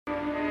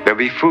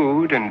There'll be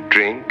food and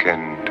drink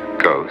and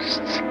ghosts,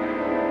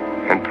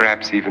 and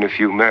perhaps even a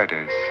few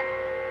murders.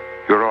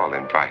 You're all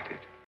invited.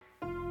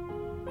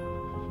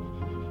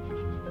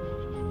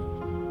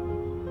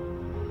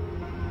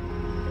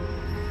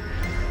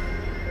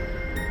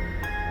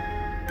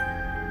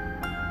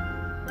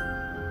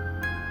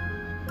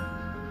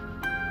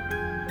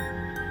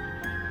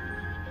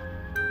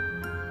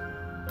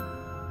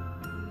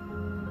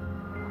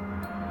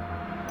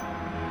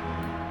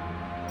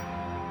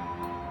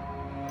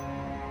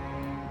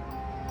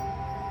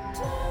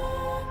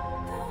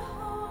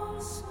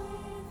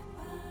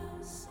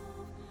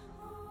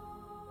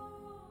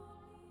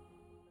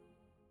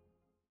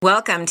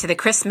 Welcome to the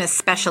Christmas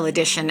special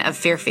edition of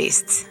Fear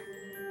Feasts.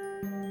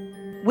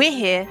 We're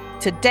here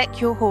to deck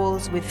your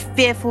halls with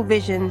fearful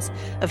visions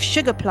of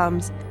sugar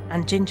plums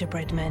and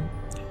gingerbread men.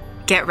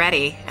 Get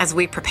ready as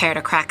we prepare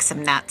to crack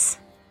some nuts.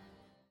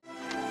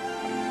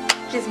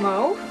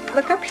 Gizmo,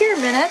 look up here a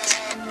minute.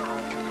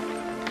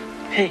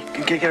 Hey, you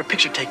gotta get a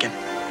picture taken.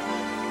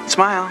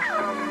 Smile.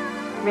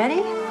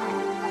 Ready?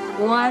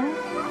 1,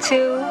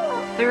 2,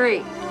 3.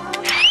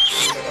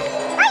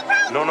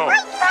 No.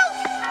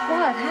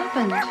 What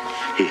happened?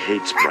 He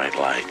hates bright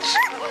lights.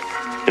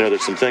 You know,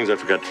 there's some things I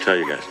forgot to tell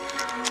you guys,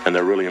 and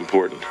they're really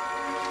important.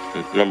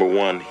 Number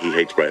one, he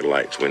hates bright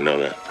lights. We know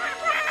that.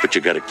 But you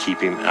got to keep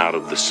him out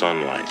of the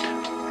sunlight.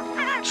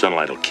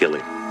 Sunlight will kill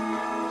him.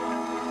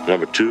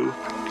 Number two,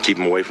 keep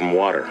him away from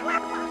water.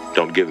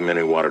 Don't give him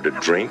any water to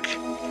drink.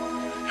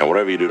 And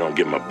whatever you do, don't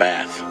give him a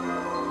bath.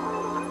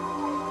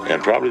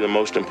 And probably the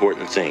most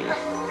important thing,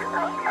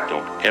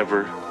 don't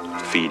ever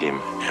feed him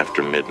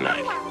after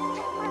midnight.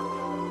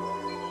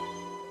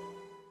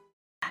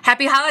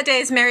 Happy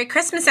holidays. Merry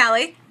Christmas,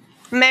 Allie.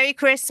 Merry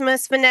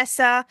Christmas,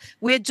 Vanessa.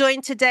 We're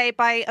joined today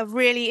by a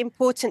really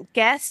important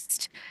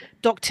guest,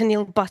 Dr.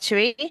 Neil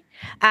Buttery,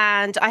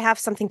 and I have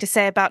something to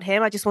say about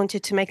him. I just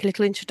wanted to make a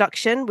little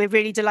introduction. We're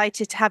really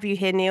delighted to have you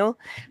here, Neil.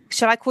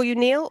 Shall I call you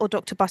Neil or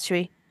Dr.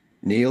 Buttery?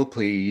 Neil,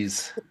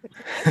 please.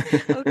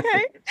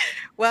 Okay.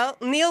 Well,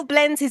 Neil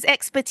blends his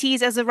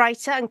expertise as a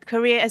writer and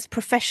career as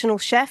professional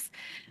chef,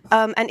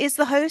 and is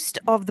the host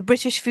of the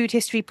British Food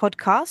History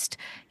podcast.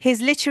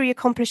 His literary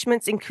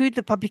accomplishments include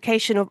the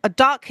publication of A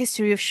Dark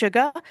History of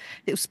Sugar.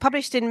 It was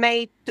published in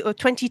May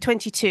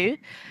 2022,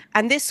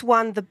 and this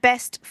won the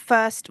Best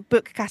First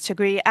Book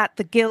category at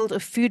the Guild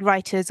of Food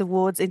Writers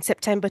Awards in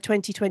September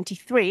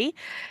 2023.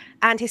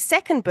 And his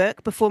second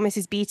book, Before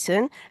Mrs.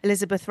 Beeton,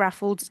 Elizabeth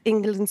Raffald's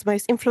England's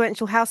Most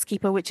Influential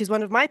Housekeeper, which is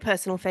one of my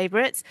personal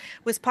favourites,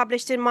 was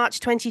published in March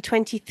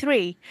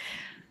 2023.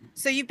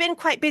 So you've been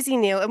quite busy,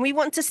 Neil, and we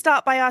want to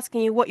start by asking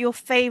you what your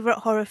favourite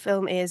horror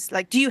film is.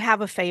 Like, do you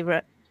have a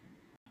favourite?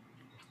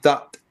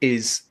 That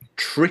is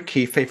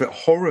tricky. Favourite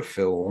horror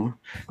film?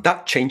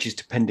 That changes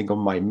depending on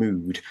my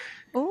mood.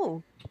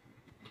 Oh.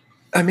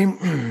 I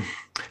mean,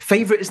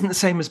 favourite isn't the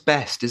same as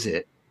best, is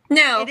it?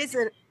 No. It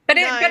isn't.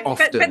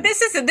 But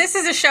this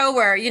is a show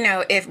where, you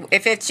know,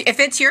 if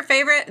it's your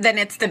favorite, then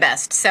it's the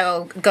best.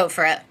 So go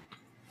for it.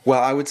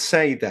 Well, I would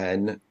say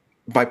then,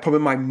 probably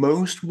my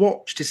most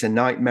watched is A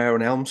Nightmare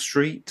on Elm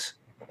Street.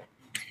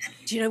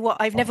 Do you know what?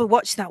 I've never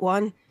watched that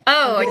one.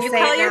 Oh, and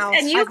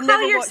you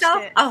call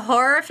yourself a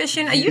horror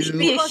aficionado? You should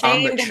be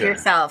ashamed of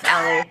yourself,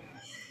 Allie.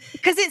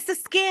 Because it's the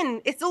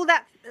skin. It's all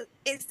that.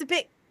 It's a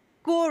bit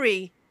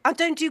gory. I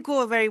don't do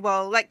gore very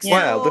well.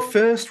 Well, the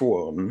first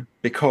one,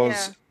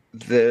 because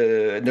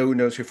no one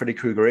knows who Freddy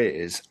Krueger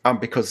is, and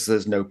because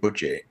there's no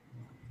budget,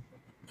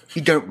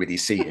 you don't really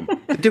see him.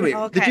 They do it.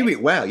 Okay. They do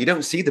it well. You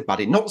don't see the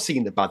baddie. Not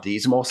seeing the baddie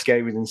is more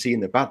scary than seeing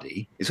the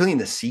baddie. It's only in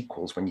the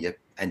sequels when you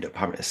end up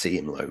having to see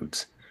him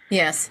loads.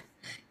 Yes.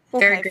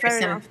 Okay, Very fair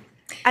enough.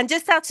 And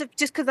just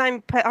because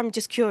I'm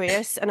just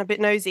curious and a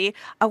bit nosy,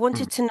 I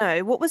wanted to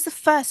know, what was the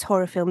first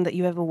horror film that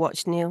you ever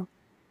watched, Neil?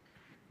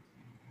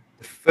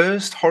 The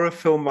first horror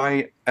film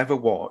I ever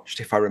watched,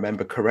 if I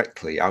remember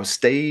correctly, I was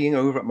staying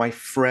over at my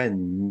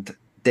friend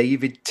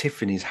David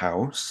Tiffany's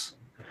house,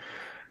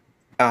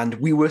 and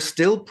we were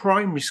still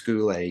primary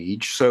school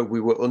age, so we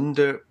were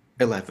under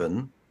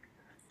 11,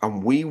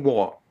 and we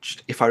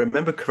watched, if I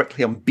remember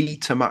correctly, on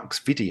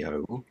Betamax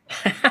video.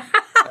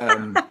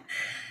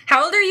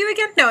 How old are you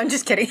again? No, I'm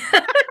just kidding.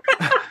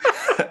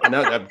 I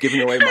know, I'm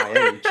giving away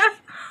my age.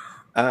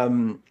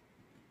 An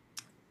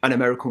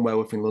American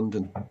Werewolf in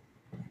London.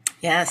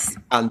 Yes.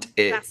 And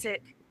it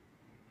Classic.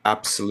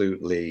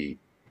 absolutely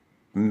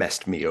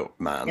messed me up,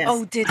 man. Yes.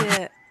 Oh, did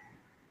it?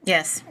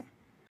 Yes.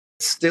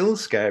 Still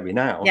scary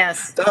now.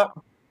 Yes.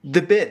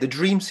 The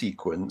dream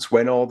sequence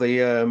when all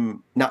the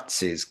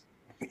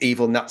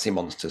evil Nazi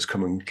monsters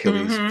come and kill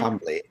his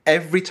family.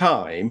 Every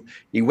time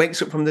he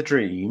wakes up from the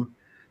dream,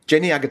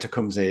 Jenny Agutter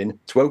comes in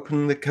to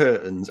open the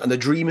curtains and the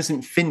dream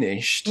isn't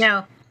finished.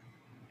 No.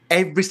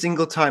 Every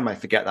single time I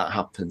forget that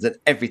happens, and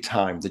every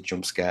time the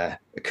jump scare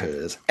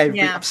occurs. I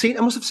must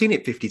have seen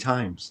it 50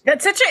 times.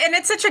 It's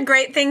such a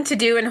great thing to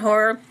do in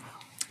horror,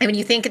 I mean,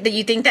 you think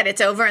that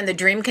it's over and the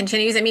dream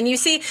continues. I mean,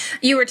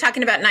 you were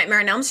talking about Nightmare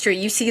on Elm Street.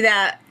 You see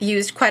that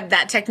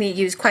technique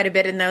used quite a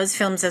bit in those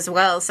films as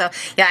well. So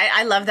yeah,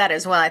 I love that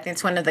as well. I think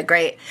it's one of the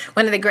great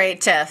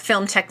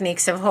film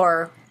techniques of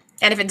horror.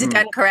 And if it's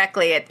done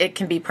correctly, it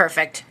can be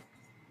perfect.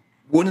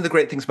 One of the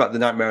great things about the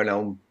Nightmare on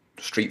Elm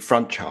Street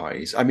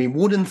franchise, I mean,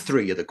 1 and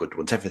 3 are the good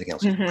ones. Everything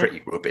else is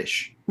pretty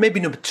rubbish. Maybe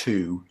number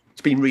 2.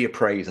 It's been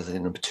reappraised as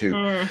in number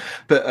 2.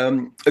 But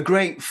a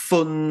great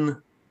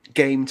fun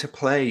game to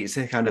play is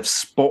to kind of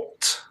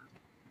spot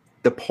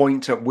the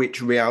point at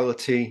which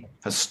reality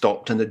has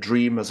stopped and the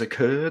dream has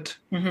occurred.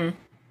 So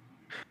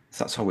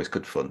that's always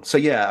good fun. So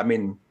yeah,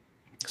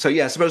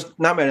 I suppose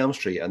Nightmare on Elm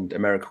Street and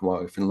American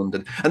Werewolf in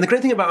London. And the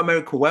great thing about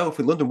American Werewolf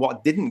in London, what I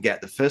didn't get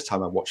the first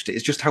time I watched it,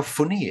 is just how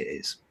funny it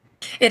is.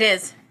 It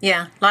is,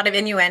 yeah. A lot of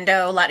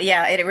innuendo,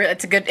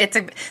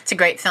 it's a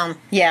great film.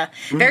 Yeah,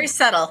 very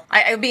subtle.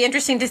 It would be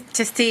interesting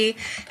to see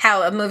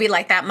how a movie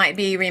like that might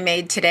be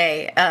remade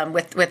today,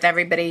 with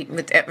everybody,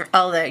 with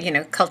all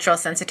the cultural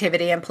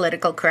sensitivity and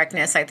political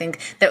correctness. I think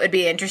that would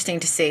be interesting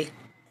to see.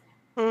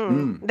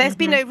 There's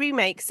been no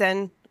remakes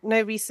and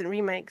no recent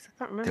remakes. I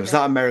can't remember. There was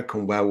that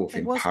American Werewolf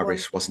in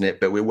Paris, wasn't it?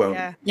 But we won't.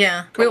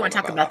 Yeah, we won't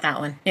talk about that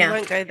one. Yeah, we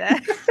won't go there.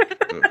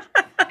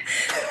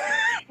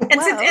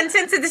 And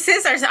since this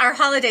is our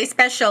holiday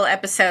special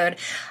episode,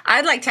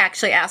 I'd like to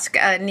actually ask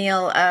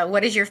Neil,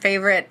 what is your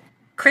favorite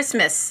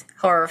Christmas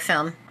horror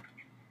film?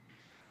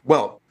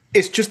 Well,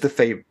 it's just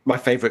my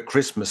favorite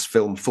Christmas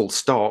film, full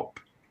stop.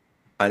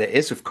 And it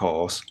is, of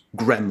course,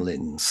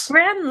 Gremlins.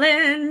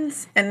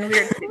 Gremlins. And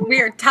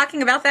we're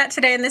talking about that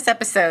today in this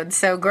episode.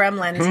 So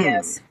Gremlins,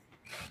 yes.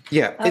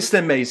 Yeah, it's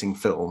an amazing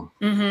film.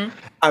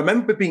 I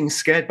remember being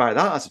scared by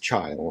that as a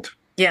child.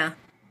 Yeah.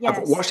 Yes.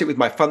 I've watched it with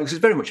my family because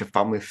it's very much a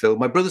family film.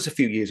 My brother's a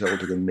few years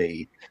older than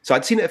me. So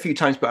I'd seen it a few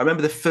times, but I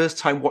remember the first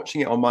time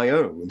watching it on my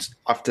own,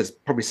 after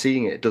probably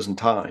seeing it a dozen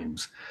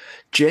times,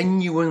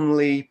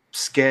 genuinely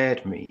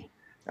scared me.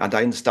 And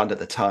I understand at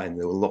the time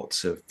there were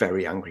lots of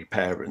very angry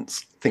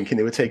parents thinking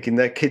they were taking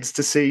their kids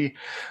to see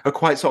a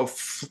quite sort of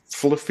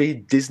fluffy,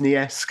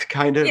 Disney-esque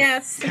kind of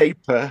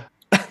caper.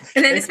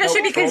 And then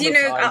especially because,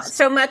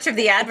 so much of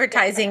the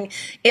advertising,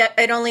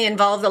 it only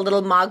involved a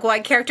little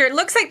Mogwai character. It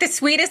looks like the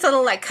sweetest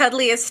little,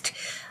 cuddliest,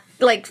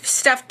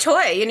 stuffed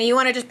toy. You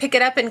want to just pick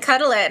it up and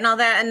cuddle it and all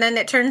that. And then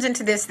it turns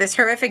into this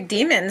horrific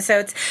demon. So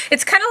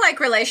it's kind of like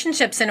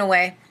relationships in a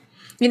way.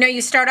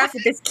 You start off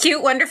with this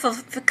cute, wonderful,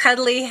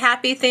 cuddly,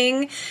 happy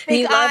thing. And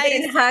you love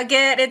it and hug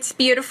it. It's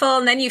beautiful.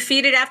 And then you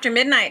feed it after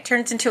midnight. It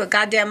turns into a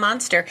goddamn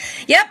monster.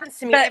 Yep.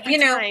 But,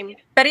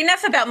 but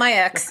enough about my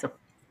ex.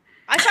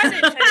 I tried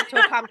to turn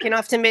into a pumpkin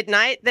after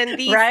midnight. Then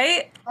these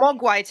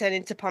Mogwai turn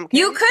into pumpkins.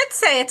 You could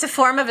say it's a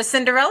form of a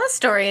Cinderella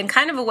story in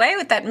kind of a way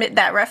with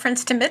that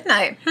reference to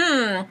midnight.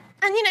 And,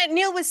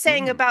 Neil was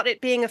saying about it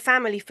being a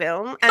family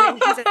film,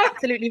 and he's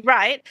absolutely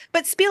right.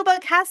 But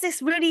Spielberg has this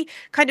really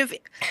kind of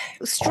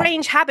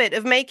strange habit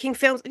of making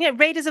films,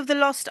 Raiders of the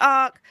Lost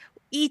Ark,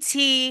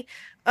 E.T.,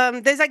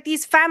 there's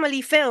these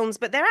family films,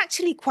 but they're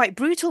actually quite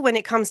brutal when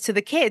it comes to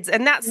the kids.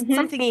 And that's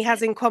something he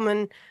has in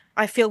common,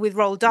 I feel, with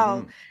Roald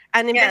Dahl.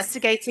 And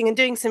investigating and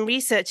doing some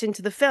research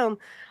into the film,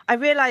 I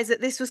realized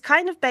that this was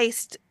kind of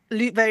based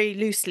very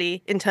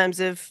loosely in terms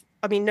of,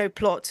 no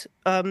plot,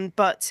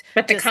 but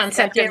the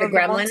concept of the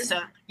Gremlins.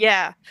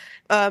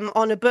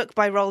 On a book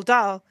by Roald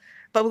Dahl.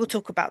 But we'll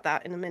talk about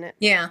that in a minute.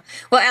 Yeah.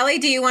 Well, Ellie,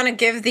 do you want to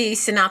give the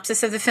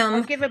synopsis of the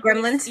film,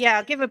 Gremlins?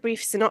 I'll give a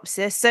brief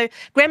synopsis. So,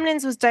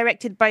 Gremlins was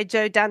directed by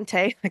Joe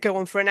Dante. I go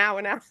on for an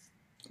hour now.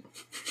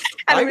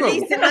 And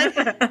released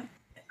in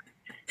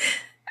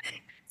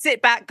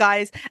Sit back,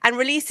 guys. And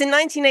released in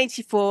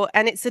 1984,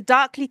 and it's a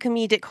darkly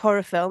comedic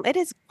horror film. It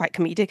is quite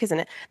comedic, isn't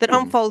it? That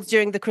unfolds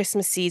during the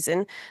Christmas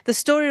season. The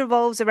story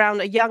revolves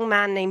around a young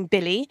man named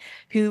Billy,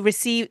 who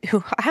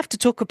I have to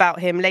talk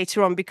about him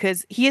later on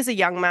because he is a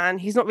young man.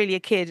 He's not really a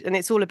kid, and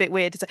it's all a bit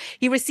weird. So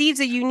he receives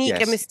a unique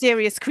and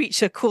mysterious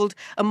creature called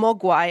a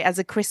Mogwai as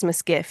a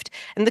Christmas gift.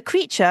 And the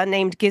creature,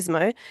 named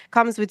Gizmo,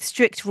 comes with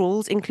strict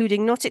rules,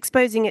 including not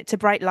exposing it to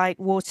bright light,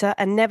 water,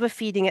 and never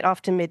feeding it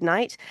after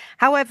midnight.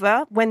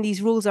 However, when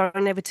these rules are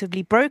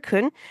inevitably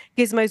broken,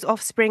 Gizmo's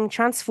offspring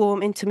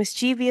transform into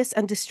mischievous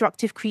and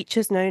destructive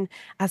creatures known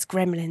as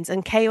gremlins,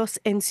 and chaos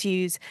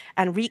ensues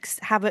and wreaks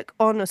havoc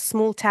on a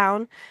small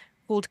town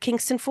called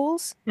Kingston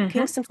Falls.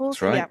 Kingston Falls?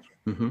 That's right.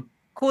 Yeah. Mm-hmm.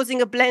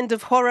 Causing a blend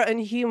of horror and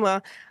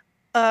humor.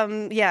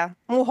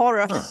 More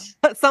horror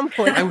at some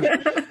point.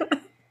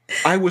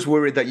 I was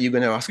worried that you were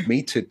going to ask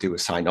me to do a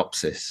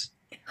synopsis.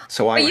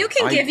 So you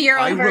can give your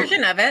own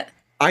version of it.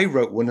 I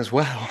wrote one as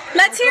well.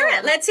 Let's hear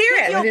it.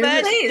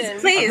 Please.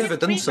 I've never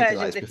done something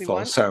like this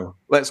before, so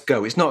let's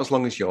go. It's not as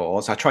long as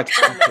yours. I tried to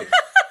keep it.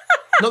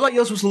 Not that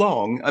yours was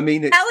long.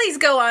 Ellie's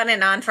go on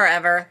and on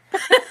forever.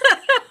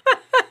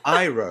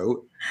 I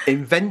wrote,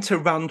 inventor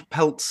Rand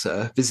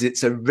Peltzer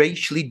visits a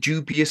racially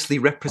dubiously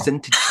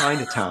represented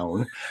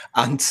Chinatown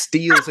and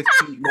steals a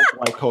cute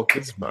Mogwai called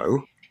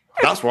Gizmo.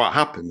 That's what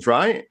happens,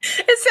 right?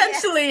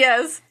 Essentially,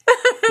 yes.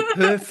 The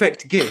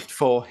perfect gift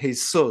for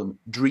his son,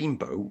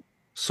 Dreamboat,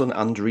 son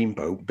and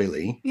dreamboat,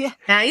 Billy. Yeah.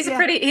 He's a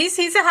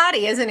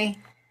hottie, isn't he?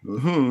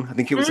 I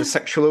think it was a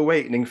sexual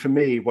awakening for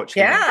me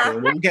watching that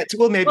film.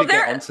 We'll maybe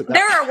get onto that.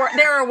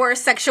 There are worse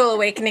sexual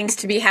awakenings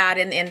to be had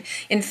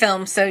in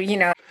film, so you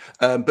know.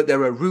 But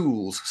there are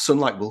rules.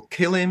 Sunlight will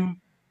kill him.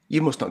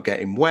 You must not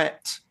get him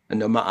wet. And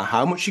no matter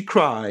how much he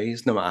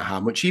cries, no matter how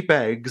much he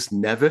begs,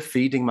 never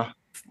feed him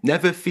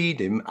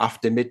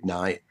after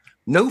midnight.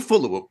 No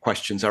follow-up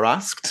questions are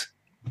asked.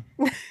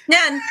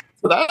 None.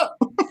 For that.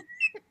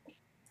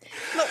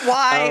 Not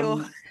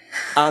why.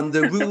 And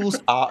the rules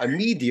are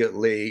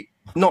immediately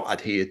not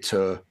adhered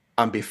to,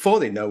 and before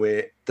they know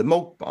it, the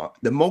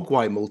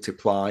Mogwai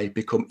multiply,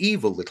 become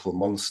evil little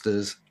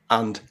monsters,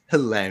 and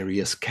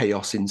hilarious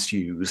chaos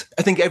ensues.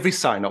 I think every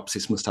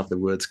synopsis must have the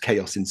words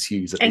 "chaos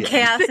ensues" at the end. And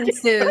chaos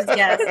ensues,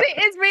 yes.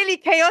 It is really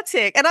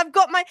chaotic. And at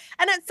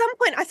some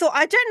point I thought,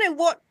 I don't know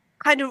what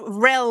kind of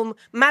realm,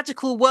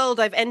 magical world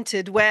I've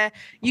entered where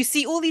you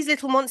see all these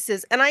little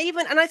monsters. And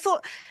I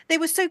thought they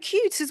were so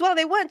cute as well.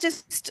 They weren't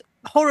just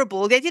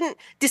horrible. They didn't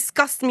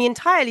disgust me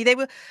entirely. They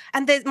were,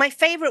 and my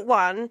favorite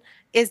one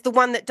is the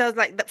one that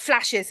that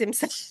flashes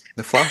himself.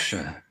 The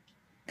Flasher.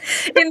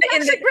 in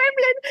the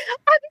Gremlin.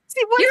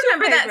 Do you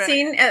remember that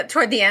scene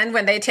toward the end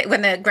when the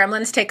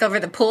Gremlins take over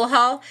the pool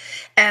hall,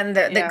 and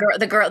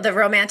the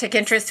romantic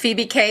interest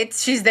Phoebe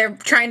Cates, she's there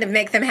trying to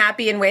make them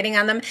happy and waiting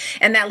on them,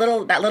 and that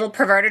little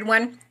perverted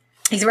one,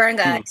 he's wearing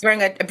a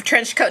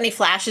trench coat and he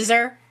flashes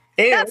her.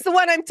 Ew. That's the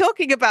one I'm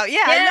talking about.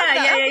 Yeah.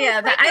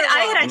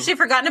 I had actually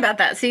forgotten about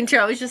that scene too.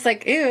 I was just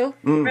like, ew,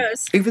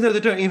 gross. Even though they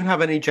don't even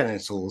have any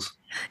genitals.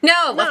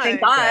 No,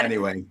 thank God. But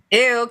anyway.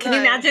 Ew, can you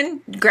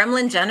imagine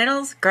gremlin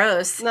genitals?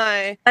 Gross.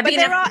 No. But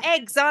there are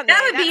eggs, aren't there?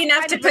 That would be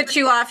enough to put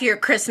you off your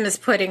Christmas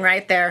pudding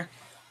right there.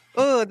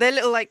 Oh, they're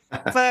little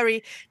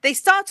furry. They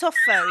start off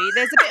furry.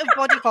 There's a bit of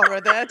body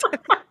horror there.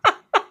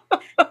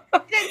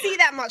 You don't see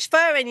that much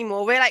fur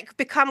anymore. We're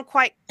become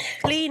quite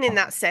clean in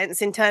that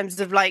sense, in terms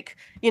of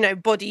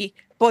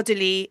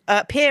bodily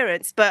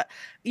appearance. But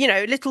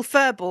little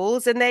fur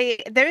balls, and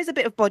there is a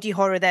bit of body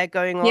horror there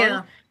going on.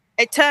 Yeah.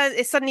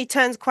 It suddenly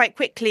turns quite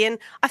quickly, and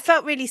I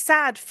felt really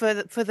sad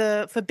for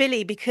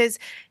Billy, because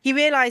he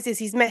realizes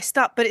he's messed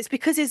up, but it's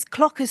because his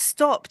clock has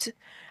stopped.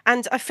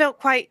 And I felt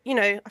I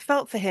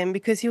felt for him,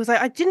 because he was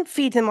like, I didn't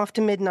feed him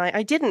after midnight.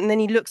 I didn't. And then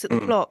he looks at the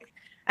clock,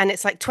 and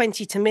it's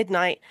 20 to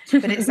midnight,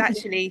 but it's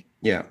actually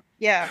yeah.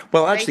 later.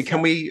 Well, actually,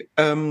 can we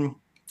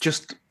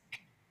just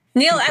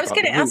Neil, I was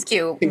going to ask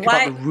you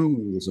why about the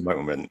rules a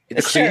moment.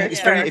 Sure.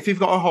 If you've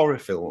got a horror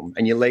film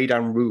and you lay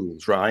down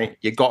rules, right,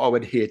 you got to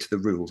adhere to the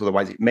rules,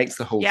 otherwise it makes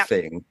the whole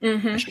thing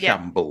a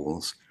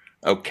shambles.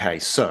 Okay,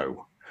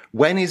 so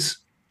when is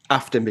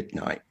after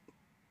midnight,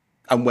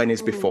 and when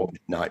is before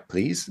midnight,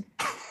 please?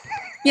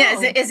 Yeah,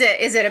 is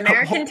it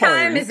American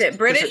time? Is it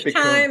British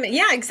time?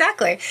 Yeah,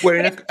 exactly.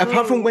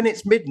 Apart from when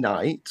it's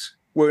midnight,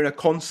 we're in a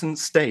constant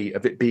state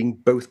of it being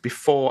both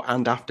before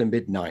and after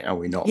midnight, are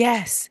we not?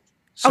 Yes.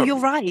 So you're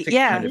right. to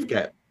Yeah. kind of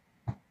get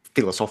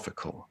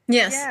philosophical.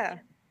 Yes. Yeah.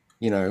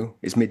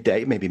 It's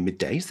midday. Maybe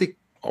midday is the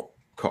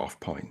cut-off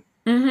point.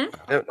 Mm-hmm.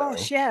 I don't know.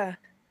 Gosh, yeah.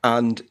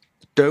 And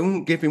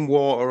don't give him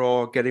water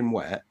or get him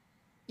wet.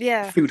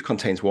 Yeah. Food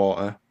contains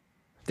water.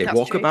 They That's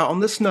walk true. about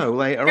on the snow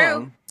later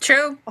on.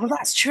 True. Oh,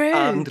 that's true.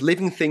 And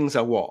living things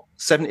are what?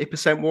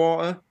 70%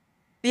 water?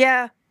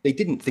 Yeah. They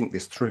didn't think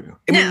this through.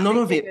 I mean, none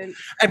of it.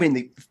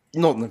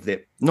 None of this.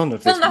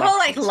 Well, the whole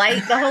matters.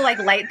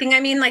 light thing. I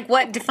mean,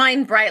 what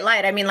defined bright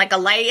light? I mean, a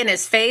light in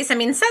his face. I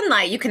mean,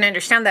 sunlight, you can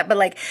understand that,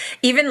 but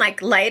even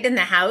light in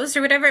the house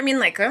or whatever. I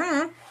mean, I don't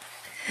know.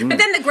 But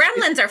then the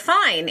gremlins are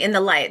fine in the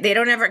light. They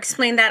don't ever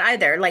explain that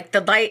either.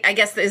 The light, I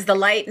guess, is the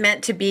light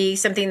meant to be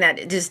something that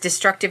is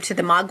destructive to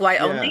the Mogwai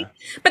only?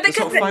 But they're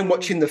sort of fine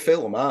watching the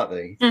film, aren't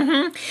they?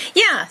 Mm-hmm.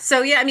 Yeah.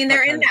 So, I mean,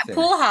 they're in that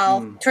pool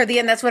hall toward the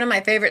end. That's one of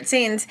my favorite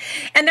scenes.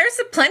 And there's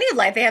plenty of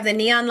light. They have the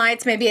neon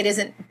lights. Maybe it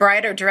isn't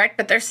bright or direct,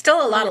 but there's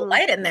still a lot of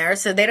light in there.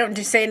 So they don't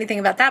say anything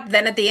about that. But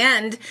then at the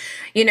end,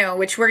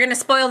 which we're going to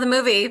spoil the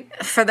movie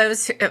for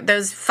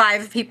those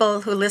 5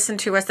 people who listen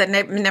to us that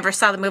never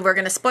saw the movie, we're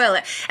going to spoil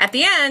it. At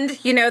the end,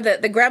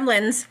 the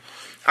gremlins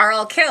are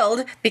all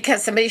killed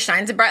because somebody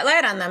shines a bright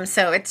light on them.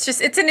 So it's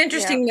an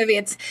interesting movie.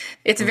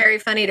 It's very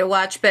funny to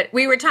watch. But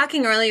we were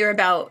talking earlier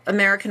about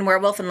American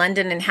Werewolf in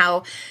London and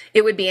how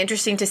it would be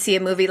interesting to see a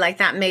movie like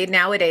that made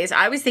nowadays.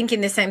 I was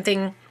thinking the same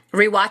thing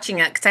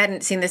rewatching it, because I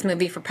hadn't seen this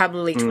movie for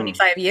probably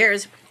 25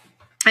 years,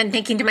 and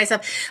thinking to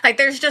myself,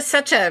 there's just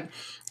such a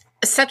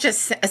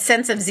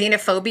sense of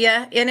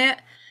xenophobia in it.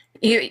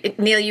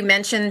 Neil, you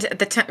mentioned at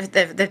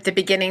the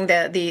beginning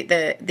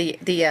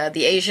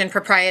the Asian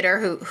proprietor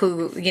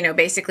who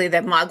basically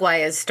the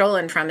Mogwai is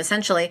stolen from,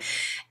 essentially,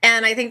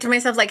 and I think to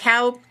myself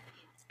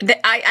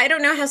I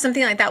don't know how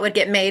something like that would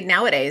get made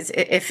nowadays,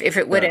 if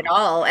it would at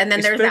all. And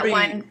then there's that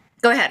one.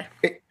 Go ahead.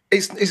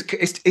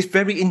 It's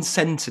very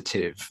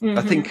insensitive. Mm-hmm.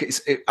 I think it's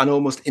and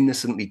almost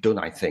innocently done.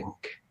 I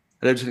think.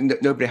 I don't think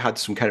that nobody had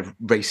some kind of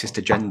racist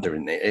agenda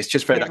in it. It's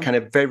just that kind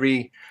of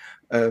very.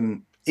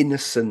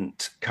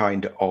 Innocent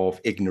kind of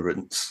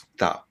ignorance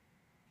that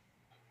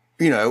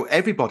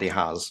everybody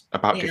has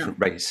about Yeah. different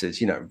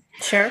races,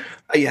 Sure.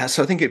 Yeah,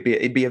 so I think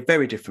it'd be a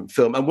very different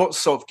film. And what's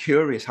sort of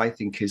curious, I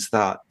think, is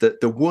that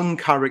the one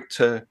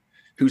character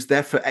who's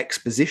there for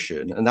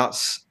exposition, and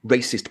that's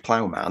racist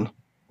plowman,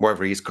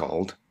 whatever he's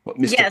called.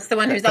 Yes, the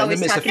one who's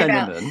always talking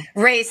about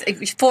race,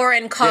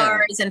 foreign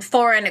cars and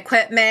foreign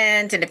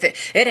equipment, and if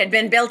it had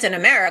been built in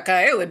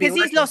America, it would be.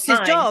 Because he's lost his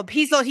job.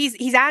 He's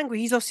angry.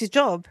 He's lost his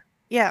job.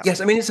 Yeah.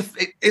 Yes, I mean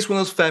it's one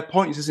of those fair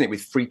points, isn't it?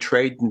 With free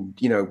trade and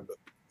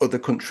other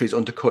countries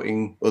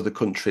undercutting other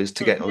countries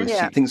to get all these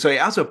things. So it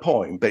has a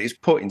point, but it's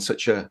put in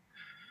such a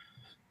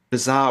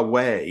bizarre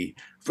way,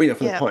 from the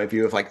point of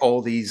view of like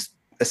all these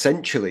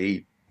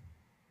essentially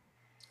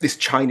this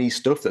Chinese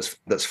stuff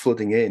that's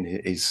flooding in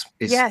is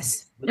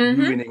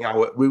ruining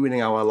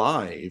our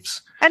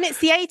lives. And it's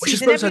the 80s. Which I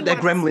suppose they're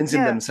gremlins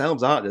in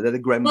themselves, aren't they? They're the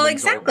gremlins. Well,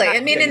 exactly.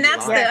 I mean, and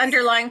that's the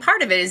underlying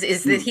part of it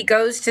is that he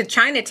goes to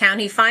Chinatown,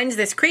 he finds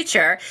this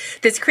creature.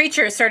 This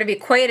creature is sort of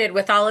equated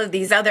with all of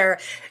these other,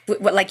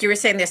 like you were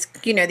saying,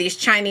 these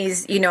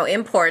Chinese,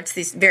 imports,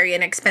 these very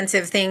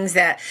inexpensive things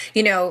that,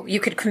 you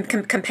could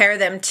compare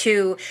them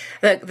to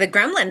the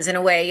gremlins in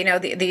a way.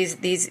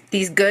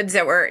 These goods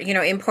that were,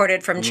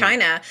 imported from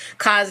China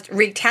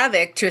wreaked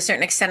havoc to a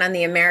certain extent on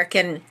the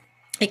American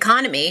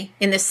economy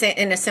in a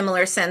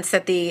similar sense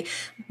that the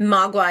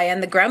Mogwai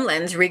and the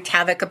Gremlins wreaked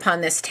havoc upon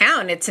this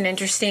town. It's an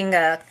interesting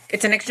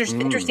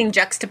interesting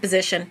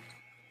juxtaposition.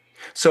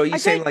 So are you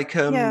saying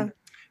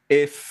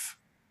if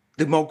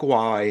the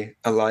Mogwai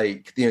are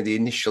like the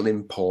initial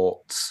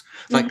imports,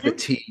 like the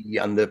tea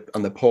and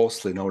the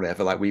porcelain or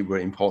whatever, like we were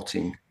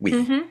importing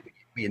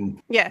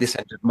in this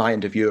end of my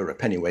end of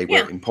Europe anyway,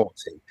 we're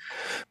importing,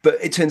 but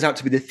it turns out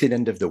to be the thin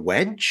end of the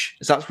wedge.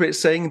 Is that what it's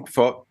saying?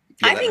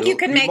 I think you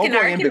can make an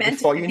argument.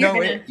 Before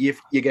you're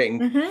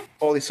getting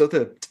all this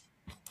other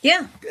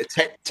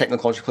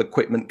technological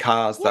equipment,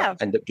 cars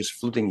that end up just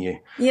flooding you.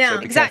 Yeah,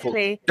 so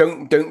exactly.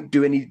 Careful. Don't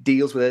do any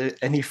deals with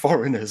any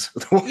foreigners.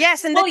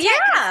 Yes, and the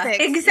tech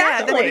aspect.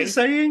 Exactly. That's what it's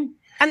saying.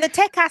 And the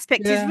tech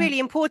aspect is really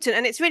important,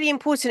 and it's really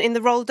important in the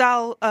Roald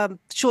Dahl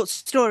short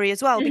story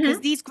as well,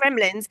 because these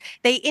gremlins,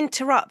 they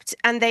interrupt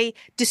and they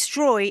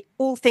destroy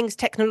all things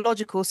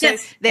technological. So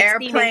they're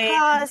stealing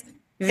cars,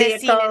 they're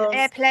seen in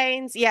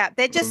airplanes. Yeah,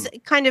 they're just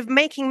kind of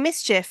making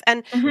mischief.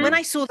 And when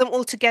I saw them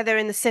all together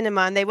in the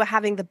cinema and they were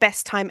having the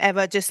best time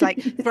ever, just like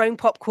throwing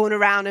popcorn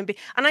around and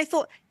I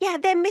thought,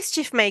 they're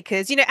mischief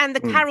makers, and the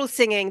carol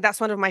singing,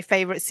 that's one of my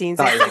favorite scenes.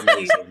 That is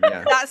amazing,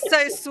 That's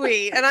so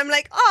sweet. And I'm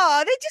like,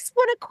 they just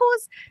want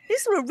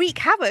to wreak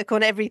havoc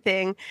on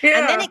everything. Yeah.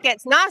 And then it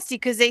gets nasty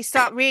because they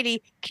start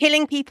really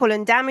killing people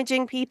and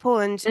damaging people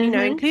and,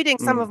 including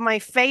some of my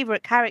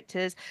favorite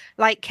characters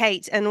like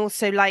Kate and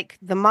also like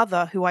the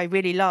mother who I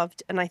really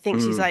loved, and I think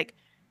she's like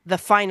the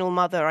final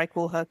mother, I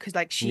call her, because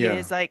like she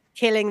is like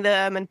killing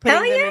them and putting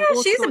them in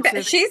all she's a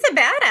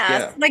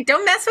badass. Like,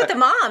 don't mess with the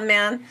mom,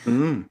 man. I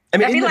mean,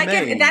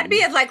 that'd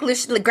be like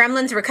if the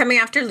Gremlins were coming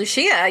after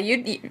Lucia.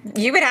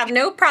 You would have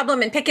no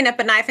problem in picking up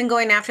a knife and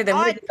going after them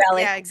with the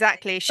belly. Yeah,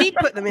 exactly. She'd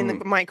put them in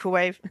the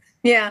microwave.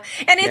 Yeah.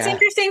 And it's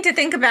interesting to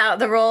think about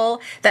the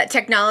role that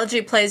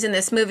technology plays in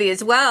this movie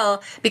as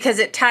well, because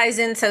it ties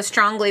in so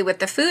strongly with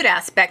the food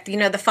aspect.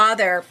 The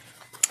father,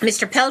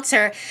 Mr.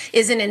 Peltzer,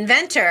 is an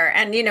inventor,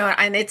 and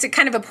and it's a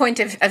kind of a point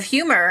of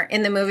humor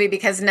in the movie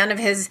because none of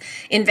his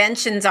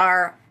inventions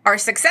are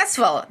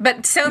successful,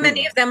 but so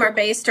many of them are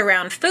based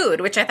around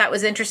food, which I thought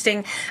was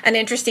interesting, an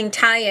interesting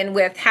tie-in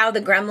with how the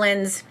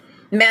Gremlins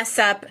mess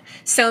up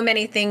so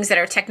many things that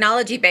are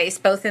technology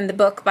based, both in the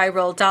book by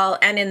Roald Dahl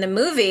and in the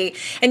movie.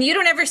 And you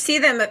don't ever see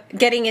them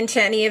getting into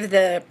any of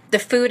the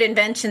food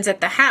inventions at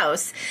the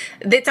house.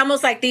 It's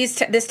almost like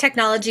this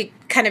technology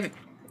kind of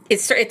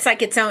it's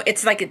like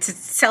its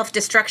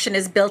self-destruction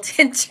is built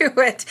into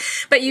it.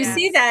 But you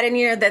see that, and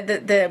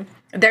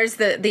there's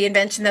the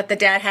invention that the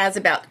dad has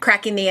about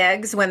cracking the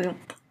eggs when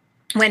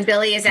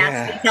Billy is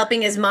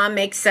helping his mom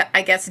make,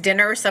 I guess,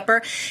 dinner or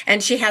supper,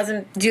 and she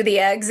hasn't do the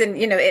eggs, and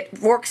it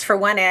works for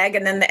one egg,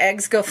 and then the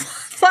eggs go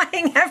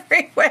flying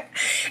everywhere.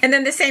 And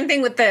then the same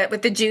thing with the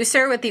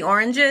juicer with the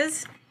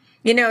oranges.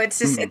 It's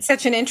just it's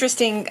such an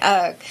interesting.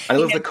 I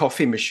love the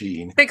coffee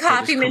machine. The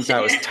coffee machine comes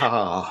out as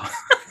tar.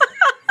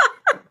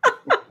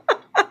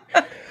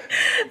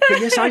 But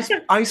yes,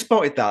 I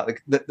spotted that.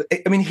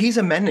 I mean, he's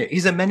a menace.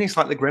 He's a menace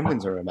like the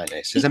Gremlins are a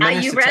menace. He's a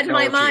menace you read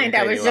my mind.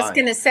 I was just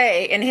going to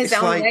say, in his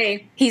own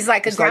way, he's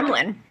like a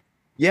gremlin.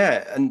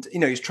 And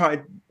he's trying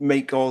to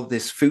make all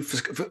this food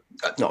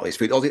not this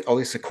food, all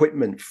this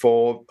equipment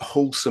for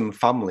wholesome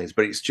families,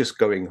 but it's just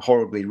going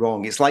horribly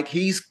wrong. It's like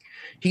he's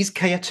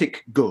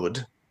chaotic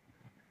good,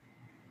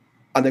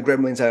 and the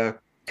Gremlins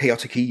are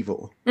chaotic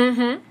evil.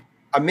 And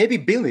maybe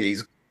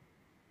Billy's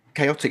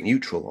chaotic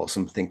neutral or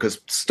something,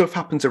 because stuff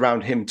happens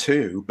around him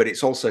too, but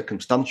it's all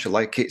circumstantial.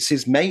 Like, it's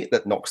his mate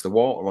that knocks the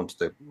water onto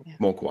the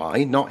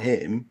Mogwai, not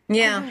him.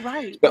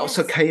 Right. But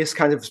also chaos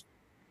kind of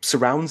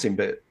surrounds him,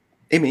 but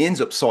he ends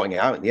up sorting it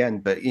out at the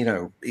end, but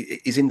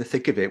he's in the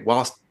thick of it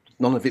whilst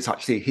none of it's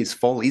actually his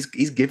fault.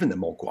 He's given the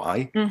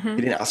Mogwai. He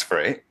didn't ask for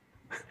it.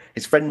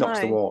 His friend knocks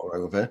the No. water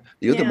over.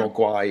 The other Yeah.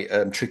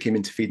 Mogwai trick him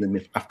into feeding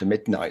them after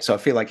midnight. So I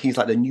feel like he's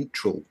like the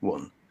neutral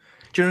one.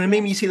 Do you know what I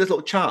mean? You see those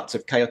little charts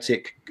of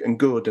chaotic and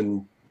good,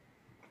 and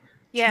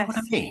do you know what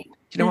I mean? Do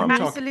you know what I'm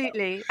talking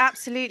about?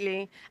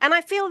 Absolutely. And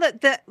I feel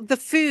that the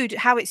food,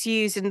 how it's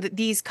used, and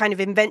these kind of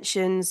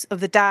inventions of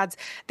the dads,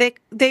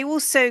 they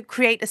also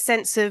create a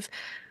sense of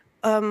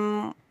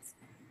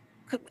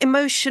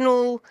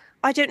emotional,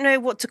 I don't know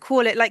what to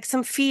call it, like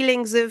some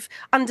feelings of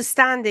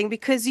understanding,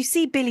 because you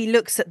see Billy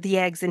looks at the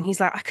eggs and he's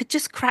like, I could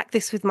just crack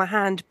this with my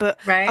hand, but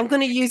I'm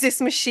going to use this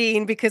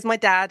machine because my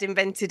dad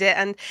invented it.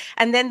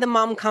 And then the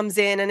mum comes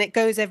in and it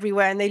goes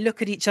everywhere and they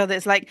look at each other.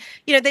 It's like,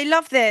 you know, they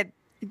love the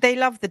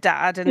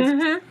dad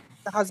and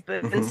the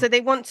husband, and so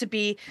they want to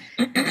be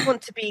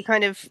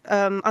kind of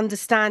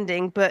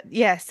understanding. But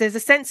yes, there's a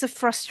sense of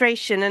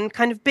frustration, and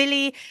kind of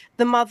Billy,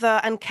 the mother,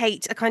 and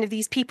Kate are kind of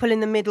these people in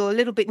the middle, a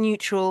little bit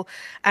neutral,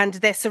 and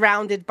they're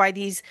surrounded by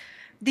these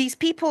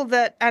people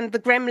that, and the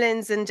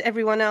Gremlins and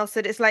everyone else,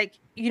 that it's like,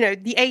 you know,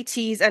 the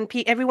 80s, and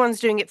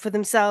everyone's doing it for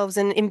themselves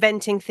and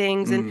inventing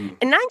things. And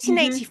in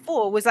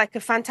 1984 was like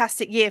a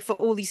fantastic year for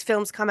all these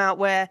films come out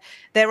where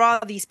there are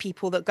these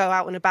people that go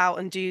out and about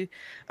and do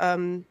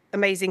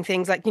amazing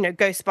things, like, you know,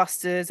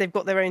 Ghostbusters. They've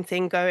got their own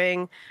thing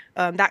going.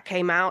 That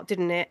came out,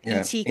 didn't it?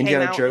 Yeah. E.T.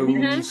 Indiana came out.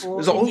 Jones. It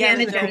was all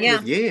Indiana in a couple Jones,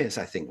 of years,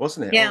 I think,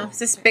 wasn't it? Yeah, it's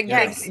this big.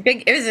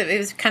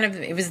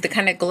 It was the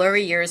kind of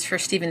glory years for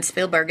Steven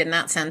Spielberg in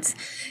that sense.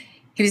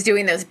 He was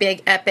doing those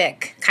big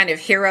epic kind of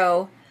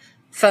hero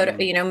photo,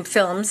 you know,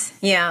 films.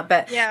 Yeah,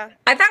 but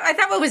I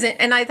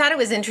thought it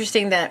was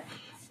interesting that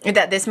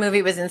this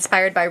movie was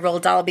inspired by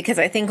Roald Dahl, because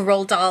I think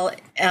Roald Dahl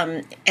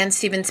and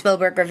Steven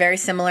Spielberg are very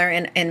similar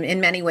in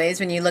many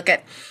ways. When you look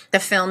at the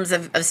films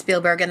of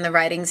Spielberg and the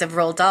writings of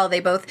Roald Dahl, they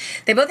both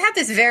have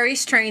this very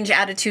strange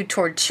attitude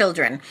toward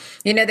children.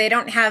 You know, they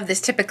don't have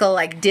this typical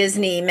like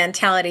Disney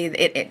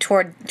mentality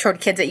toward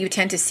kids that you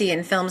tend to see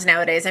in films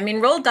nowadays. I mean,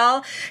 Roald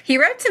Dahl, he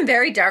wrote some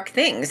very dark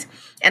things,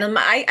 and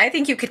I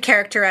think you could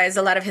characterize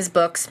a lot of his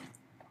books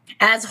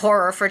as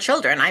horror for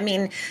children. I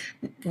mean,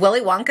 Willy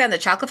Wonka and the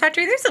Chocolate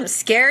Factory, there's some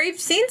scary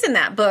scenes in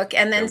that book.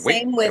 And then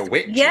same with the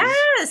witches.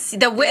 Yes,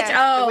 the witch.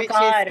 The witches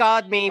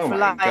scarred me for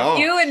life. God.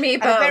 You and me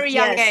both. At a very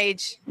young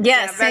age.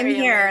 Yes, Yeah, same very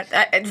here.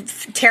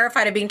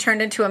 Terrified of being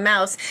turned into a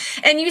mouse.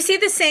 And you see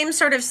the same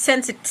sort of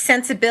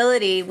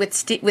sensibility with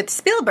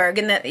Spielberg,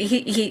 in that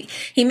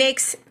he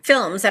makes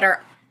films that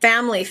are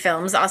family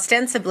films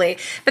ostensibly,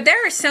 but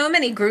there are so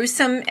many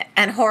gruesome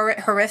and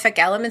horrific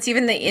elements,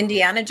 even the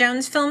Indiana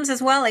Jones films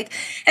as well. Like,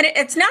 and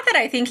it's not that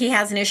I think he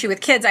has an issue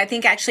with kids. I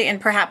think actually, and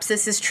perhaps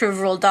this is true of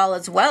Roald Dahl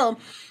as well,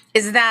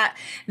 is that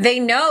they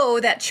know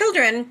that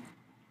children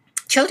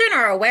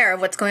are aware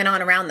of what's going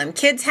on around them.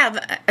 Kids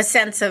have a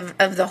sense of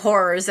the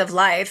horrors of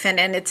life, and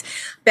it's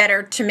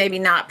better to maybe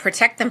not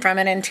protect them from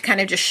it and to kind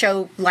of just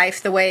show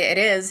life the way it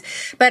is.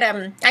 But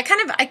I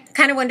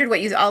kind of wondered what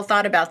you all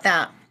thought about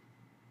that.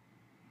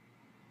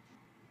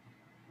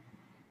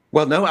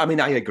 Well, no, I mean,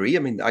 I agree.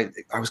 I mean, I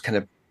was kind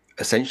of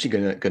essentially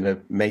going to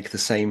make the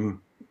same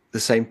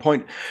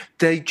point.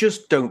 They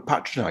just don't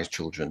patronize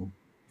children.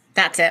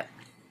 That's it.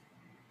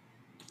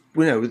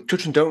 You know,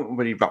 children don't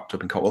really wrapped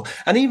up in coral.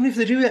 And even if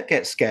they do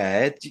get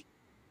scared,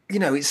 you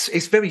know,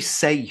 it's very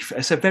safe.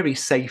 It's a very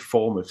safe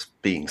form of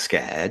being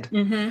scared.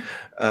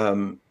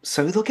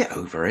 So they'll get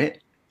over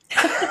it.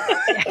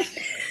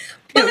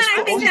 Well, then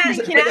I think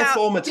that, they're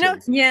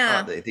formative.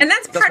 Yeah, and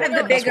that's part of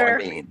the bigger.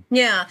 That's what I mean.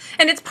 Yeah,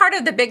 and it's part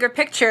of the bigger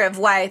picture of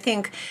why I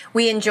think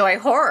we enjoy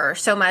horror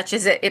so much.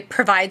 Is it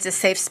provides a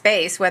safe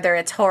space, whether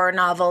it's horror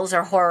novels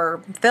or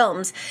horror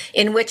films,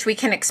 in which we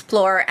can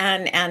explore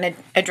and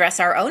address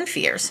our own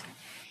fears.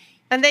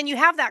 And then you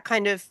have that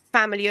kind of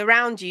family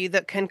around you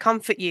that can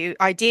comfort you,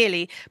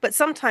 ideally, but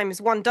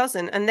sometimes one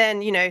doesn't, and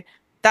then, you know,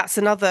 that's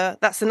another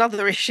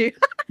issue.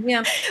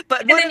 Yeah,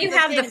 but then you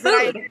have the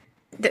food.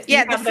 The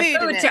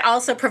food to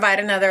also provide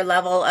another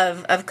level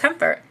of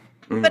comfort.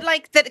 But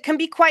like that can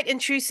be quite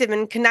intrusive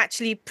and can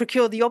actually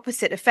procure the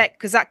opposite effect,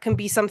 because that can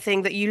be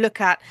something that you look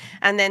at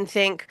and then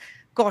think,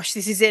 gosh,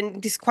 this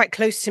is quite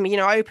close to me. You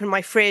know, I open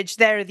my fridge,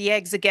 there are the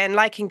eggs again,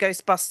 like in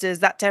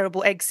Ghostbusters, that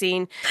terrible egg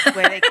scene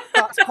where they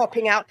start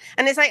popping out.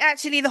 And it's like,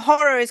 actually, the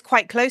horror is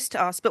quite close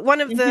to us. But one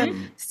of the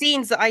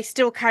scenes that I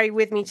still carry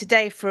with me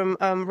today from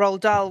Roald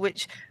Dahl,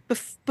 which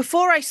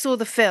before I saw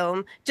the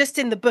film, just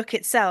in the book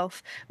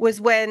itself, was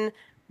when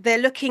they're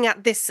looking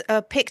at this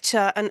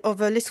picture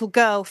of a little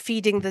girl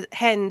feeding the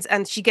hens,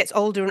 and she gets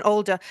older and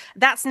older.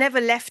 That's never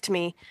left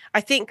me.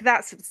 I think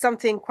that's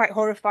something quite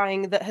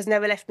horrifying that has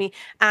never left me.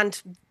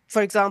 And,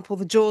 for example,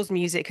 the Jaws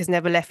music has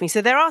never left me.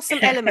 So there are some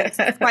elements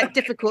that's quite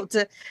difficult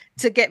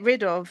to get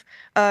rid of.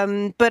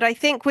 But I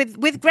think with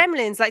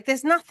Gremlins, like,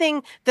 there's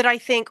nothing that I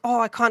think,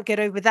 oh, I can't get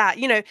over that.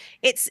 You know,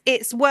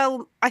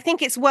 I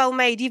think it's well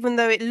made, even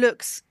though it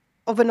looks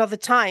of another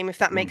time, if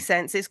that makes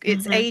sense.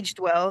 It's aged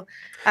well.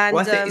 And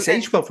I think it's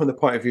aged well from the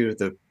point of view of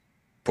the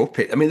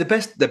puppet. I mean, the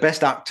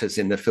best actors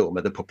in the film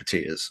are the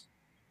puppeteers.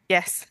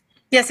 Yes,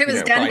 it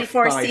was done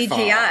before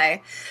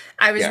CGI.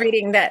 I was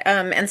reading that,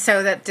 and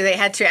so that they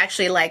had to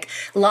actually like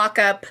lock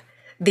up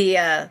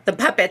the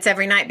puppets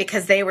every night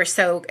because they were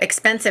so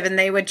expensive, and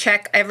they would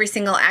check every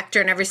single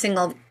actor and every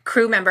single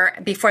crew member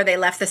before they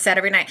left the set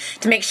every night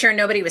to make sure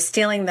nobody was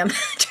stealing them.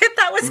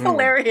 That was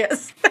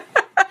hilarious.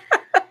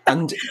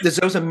 And there's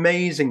those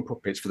amazing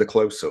puppets for the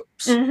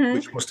close-ups,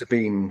 which must have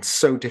been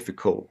so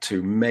difficult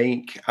to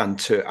make and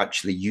to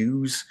actually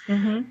use.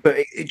 But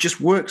it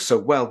just works so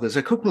well. There's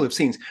a couple of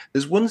scenes.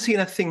 There's one scene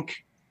I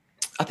think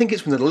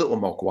it's one of the little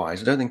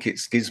Mogwais. I don't think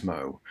it's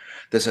Gizmo.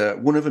 There's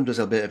one of them does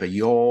a bit of a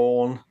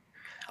yawn,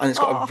 and it's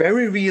got a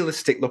very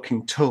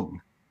realistic-looking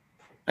tongue.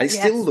 And it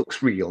still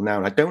looks real now,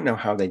 and I don't know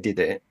how they did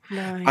it.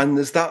 No. And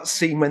there's that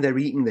scene when they're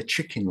eating the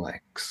chicken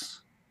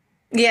legs.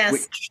 Yes.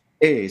 Which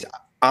is,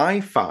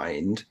 I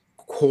find,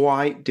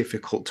 quite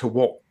difficult to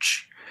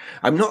watch.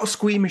 I'm not a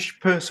squeamish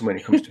person when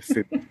it comes to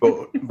food,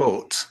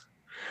 but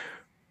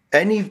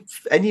any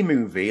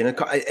movie, and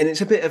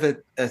it's a bit of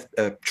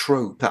a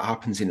trope that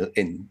happens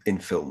in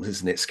films,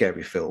 isn't it?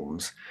 Scary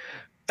films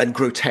and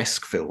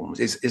grotesque films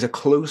is a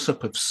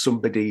close-up of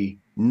somebody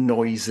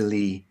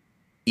noisily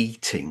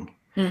eating.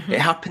 It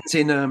happens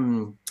in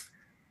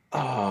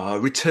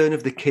Return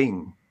of the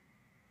King.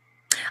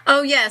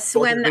 Oh yes,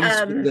 when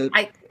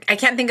I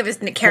can't think of his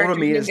character.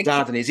 Boromir's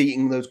dad, and he's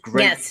eating those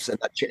grapes, and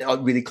that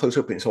really close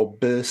up, and it's all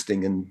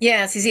bursting. And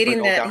yes, he's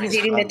eating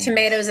the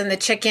tomatoes and the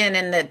chicken,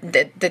 and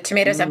the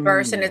tomatoes have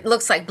burst, and it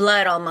looks like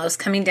blood almost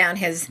coming down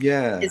his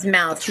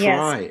mouth. That's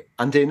right.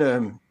 And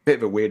in bit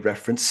of a weird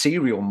reference,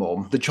 Serial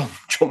Mom, the John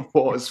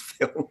Waters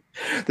film,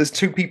 there's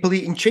two people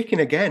eating chicken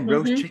again,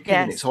 roast chicken,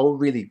 and it's all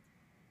really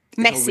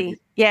messy,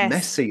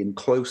 messy and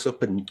close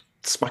up and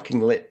smacking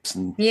lips,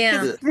 and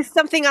there's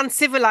something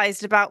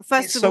uncivilized about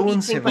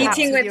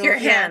eating with your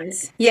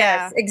hands.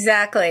 Yes,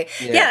 exactly.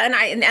 And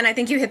I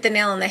think you hit the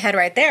nail on the head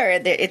right there.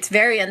 It's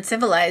very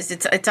uncivilized.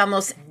 It's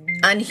almost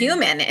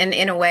unhuman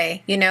in a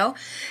way,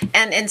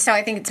 and so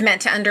I think it's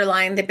meant to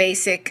underline the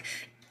basic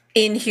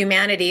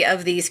inhumanity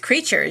of these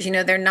creatures.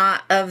 They're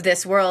not of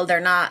this world. They're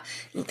not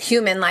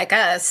human like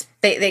us.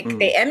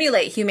 They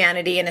emulate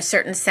humanity in a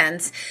certain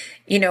sense,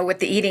 with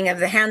the eating of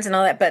the hands and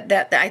all that. But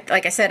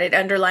like I said, it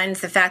underlines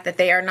the fact that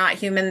they are not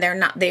human.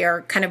 They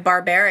are kind of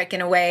barbaric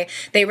in a way.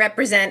 They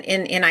represent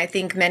in I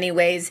think many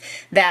ways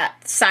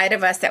that side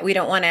of us that we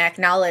don't want to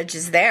acknowledge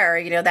is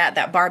there.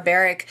 That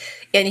barbaric,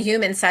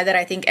 inhuman side that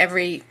I think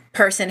every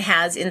person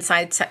has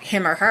inside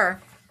him or her.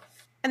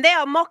 And they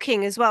are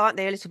mocking as well, aren't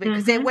they, a little bit?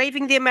 Because they're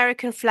waving the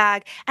American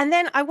flag. And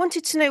then I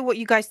wanted to know what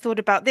you guys thought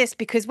about this,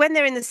 because when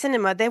they're in the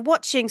cinema, they're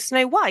watching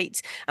Snow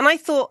White. And I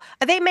thought,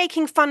 are they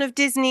making fun of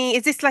Disney?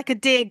 Is this like a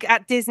dig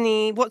at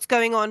Disney? What's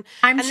going on?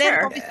 And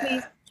then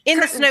obviously in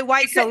the Snow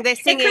White song, they're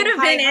singing. It could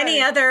have been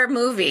any other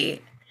movie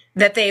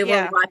that they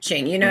were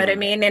watching, you know what I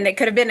mean? And it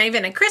could have been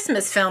even a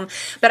Christmas film.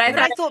 But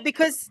I thought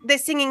because they're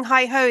singing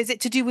Hi Ho, is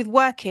it to do with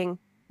working?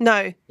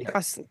 No,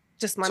 that's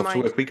just my mind.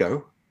 To work we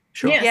go.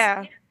 Sure.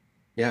 Yes.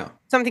 Yeah.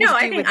 Something no,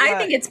 to do with I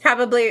think it's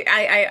probably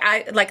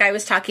I like I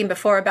was talking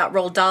before about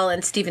Roald Dahl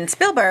and Steven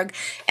Spielberg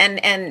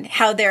and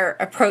how their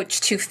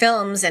approach to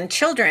films and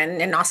children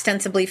and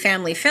ostensibly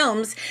family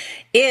films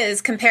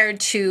is compared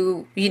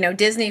to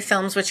Disney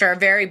films, which are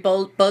very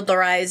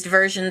Baudelarized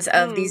versions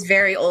of these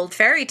very old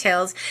fairy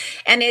tales.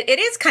 And it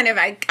is kind of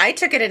I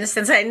took it in a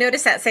sense. I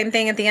noticed that same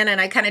thing at the end,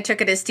 and I kind of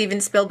took it as Steven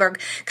Spielberg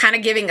kind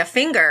of giving a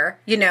finger,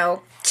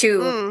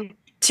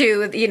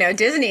 to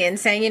Disney and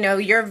saying,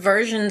 your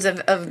versions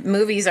of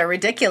movies are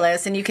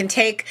ridiculous, and you can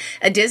take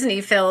a Disney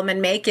film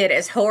and make it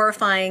as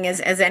horrifying as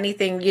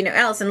anything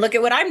else. And look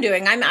at what I'm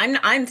doing.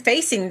 I'm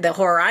facing the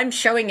horror. I'm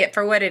showing it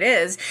for what it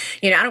is.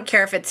 I don't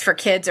care if it's for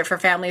kids or for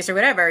families or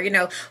whatever.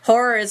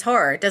 Horror is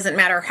horror. It doesn't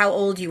matter how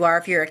old you are,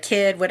 if you're a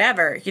kid,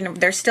 whatever.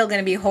 There's still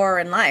going to be horror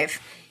in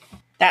life.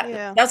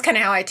 That was kind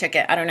of how I took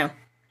it. I don't know.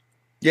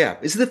 Yeah,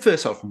 it's the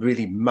first sort of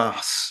really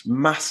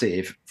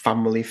massive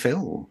family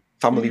film.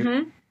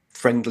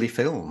 Friendly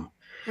film,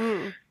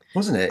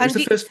 wasn't it? It was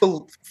the first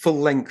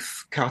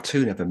full-length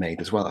cartoon ever made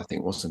as well, I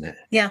think, wasn't it?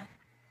 Yeah.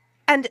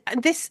 And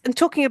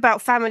talking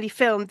about family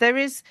film, there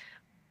is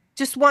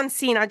just one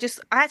scene. I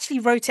actually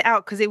wrote it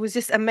out because it was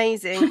just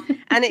amazing.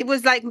 And it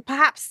was like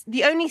perhaps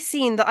the only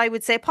scene that I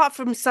would say, apart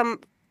from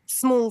some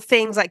small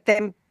things like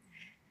them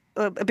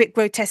a bit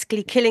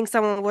grotesquely killing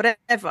someone or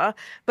whatever,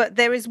 but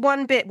there is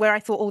one bit where I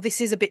thought, this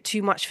is a bit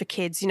too much for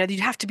kids. You'd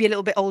have to be a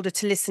little bit older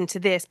to listen to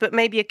this, but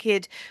maybe a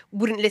kid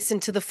wouldn't listen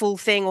to the full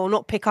thing or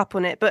not pick up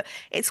on it. But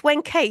it's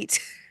when Kate,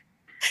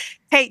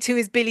 who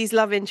is Billy's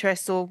love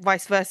interest or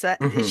vice versa,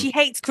 she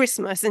hates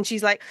Christmas, and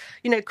she's like,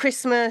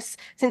 Christmas,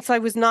 since I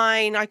was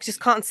 9, I just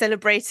can't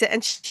celebrate it.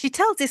 And she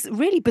tells this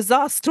really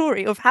bizarre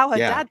story of how her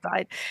dad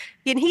died.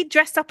 And he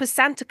dressed up as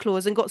Santa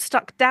Claus and got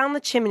stuck down the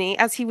chimney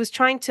as he was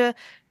trying to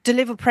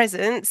deliver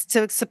presents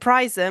to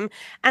surprise them,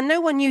 and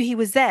no one knew he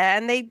was there,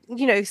 and they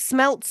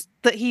smelt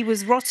that he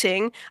was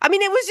rotting. I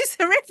mean, it was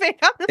just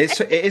horrific.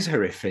 It is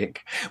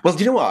horrific. Well, do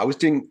you know what I was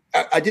doing?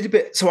 I did a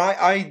bit. So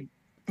I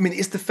mean,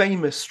 it's the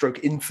famous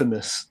stroke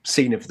infamous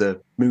scene of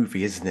the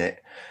movie, isn't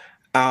it?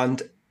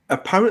 And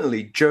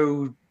apparently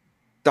Joe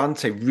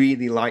Dante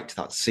really liked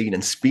that scene,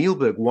 and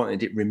Spielberg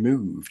wanted it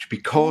removed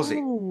because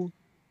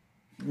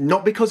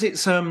not because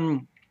it's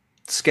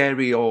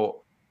scary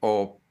or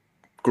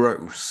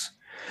gross,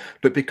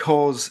 but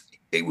because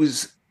it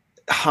was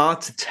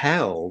hard to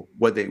tell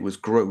whether it was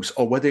gross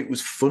or whether it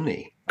was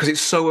funny because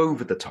it's so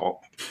over the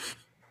top.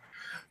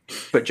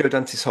 But Joe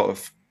Dante sort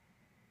of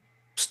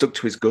stuck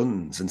to his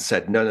guns and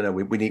said, "No,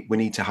 we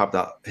need to have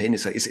that in."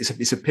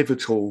 It's a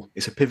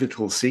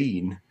pivotal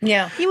scene.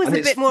 Yeah, he was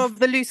a bit more of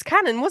the loose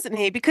cannon, wasn't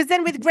he? Because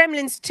then with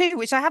Gremlins 2,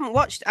 which I haven't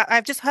watched,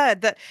 I've just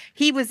heard that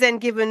he was then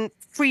given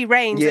free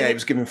rein. Yeah, he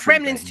was given free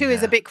Gremlins rein, 2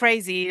 is a bit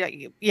crazy.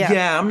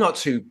 I'm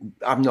not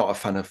a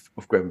fan of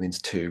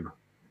Gremlins 2,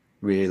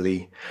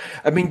 really.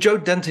 I mean, Joe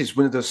Dante's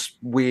one of those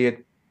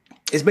weird.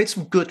 He's made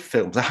some good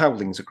films. The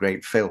Howling's a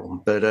great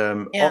film, but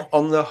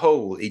on the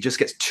whole, he just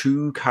gets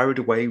too carried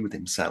away with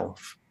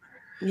himself.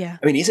 Yeah.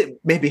 I mean,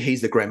 maybe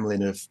he's the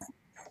gremlin of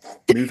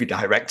movie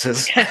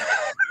directors.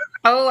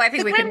 Oh, I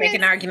think we could make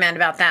an argument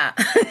about that.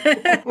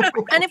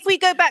 And if we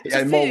go back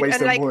to in more food ways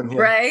and than like, one,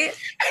 right?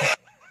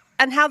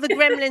 and how the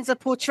gremlins are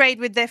portrayed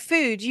with their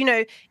food,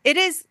 it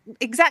is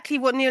exactly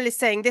what Neil is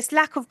saying. This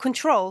lack of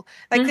control,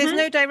 like there's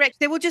no direct.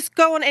 They will just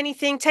go on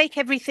anything, take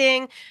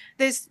everything.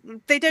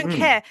 They don't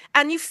care,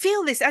 and you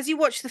feel this as you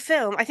watch the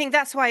film. I think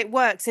that's why it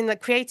works in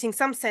like creating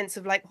some sense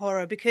of like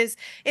horror, because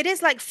it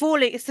is like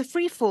falling. It's a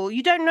free fall.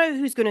 You don't know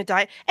who's going to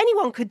die.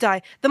 Anyone could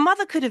die. The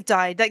mother could have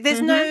died. Like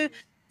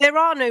there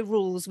are no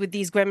rules with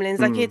these gremlins.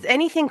 Like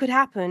anything could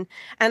happen.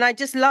 And I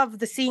just love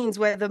the scenes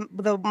where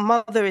the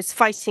mother is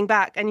fighting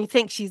back and you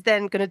think she's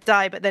then going to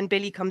die, but then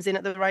Billy comes in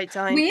at the right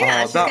time. Well,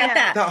 yeah, she's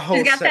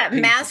got that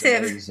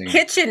massive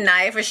kitchen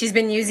knife where she's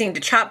been using to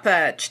chop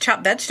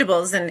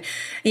vegetables. And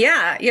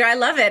I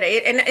love it.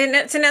 And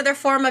it's another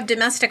form of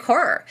domestic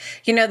horror.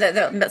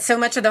 That so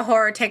much of the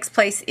horror takes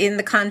place in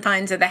the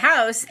confines of the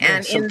house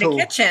and in the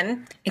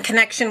kitchen in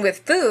connection with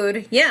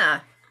food. Yeah.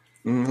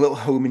 Little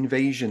home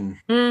invasion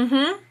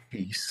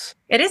piece.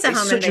 It is home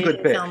invasion a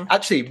good bit. film.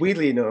 Actually,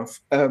 weirdly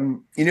enough,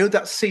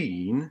 that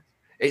scene.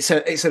 It's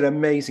an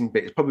amazing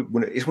bit. It's probably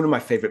one of my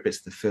favorite bits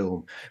of the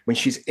film when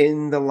she's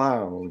in the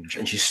lounge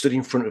and she's stood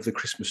in front of the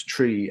Christmas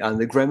tree and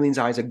the gremlins'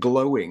 eyes are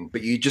glowing,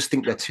 but you just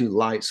think they're two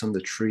lights on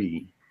the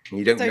tree and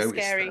you don't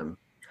notice them.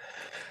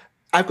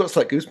 I've got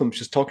slight goosebumps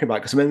just talking about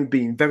it because I remember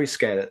being very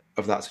scared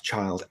of that as a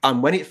child.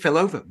 And when it fell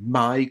over,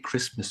 my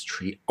Christmas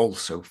tree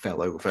also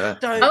fell over.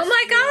 Don't. Oh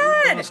my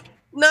God!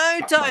 No,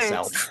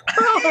 don't.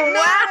 Oh,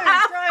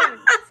 wow.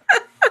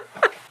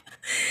 Don't.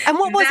 And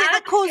what was it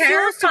that caused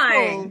yours to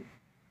fall?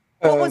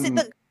 What was it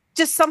that...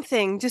 Just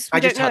something,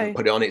 I just hadn't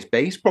put it on its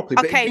base properly.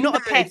 Okay, not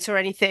a pet or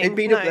anything. It'd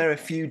been up there a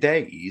few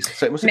days,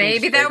 so it must have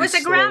maybe that was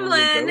a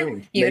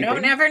gremlin. You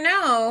don't ever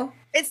know.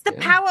 It's the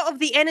power of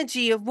the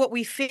energy of what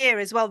we fear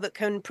as well that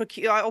can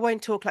procure. I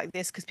won't talk like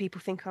this because people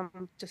think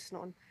I'm just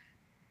not.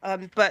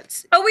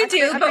 But we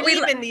do. But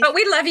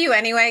we love you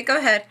anyway. Go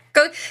ahead.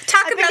 Go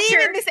talk about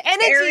your this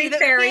energy,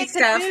 fairy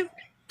stuff.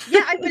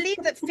 Yeah, I believe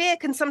that fear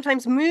can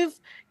sometimes move.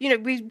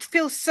 We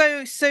feel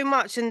so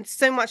much and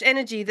so much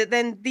energy that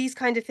then these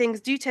kind of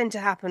things do tend to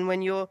happen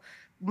when you're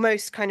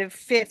most kind of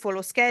fearful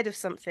or scared of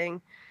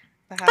something.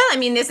 Perhaps. Well, I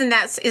mean, isn't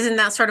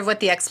that sort of what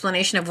the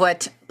explanation of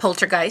what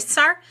poltergeists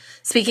are?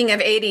 Speaking of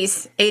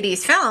 80s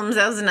films,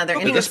 that was another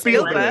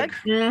Spielberg.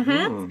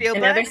 Spielberg.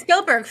 Another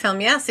Spielberg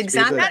film, yes,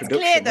 exactly. That's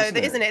clear, though,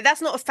 isn't it?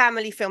 That's not a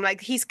family film. Like,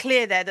 he's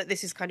clear there that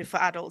this is kind of for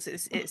adults.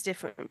 It's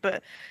different.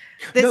 But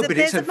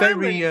it's a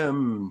very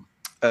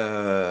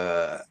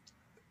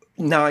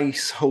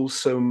nice,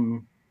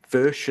 wholesome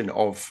version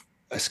of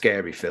a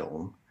scary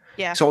film.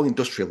 Yeah. It's all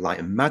industrial light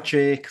and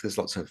magic. There's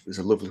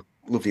a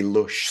lovely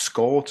lush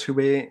score to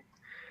it.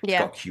 It's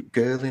got a cute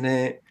girl in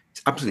it.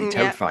 It's absolutely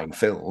terrifying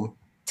film.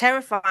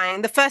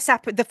 Terrifying.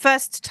 The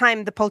first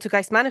time the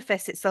poltergeist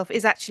manifests itself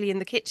is actually in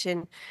the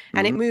kitchen,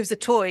 and it moves a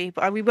toy.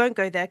 But we won't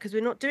go there because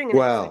we're not doing it.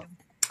 Well,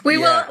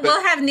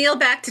 we'll have Neil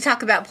back to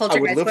talk about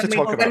poltergeist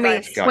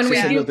when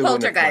we do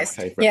poltergeist.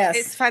 Yes,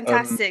 it's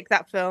fantastic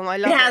that film. I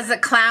love it. It has a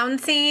clown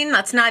scene.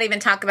 Let's not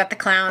even talk about the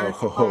clowns.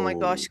 Oh my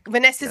gosh,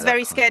 Vanessa's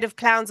very scared of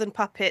clowns and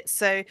puppets.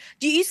 So,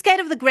 do you scared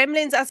of the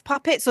gremlins as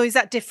puppets, or is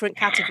that different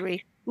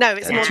category? No,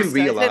 it's too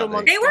real. Little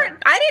monsters.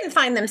 I didn't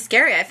find them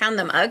scary. I found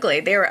them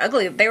ugly. They were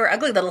ugly. They were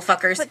ugly little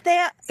fuckers. But they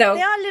are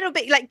a little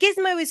bit like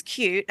Gizmo is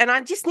cute, and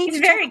I just need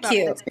to talk about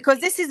this because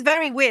this is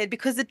very weird.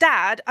 Because the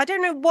dad, I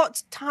don't know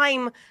what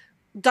time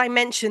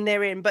dimension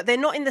they're in, but they're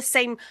not in the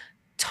same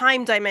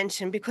time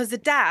dimension because the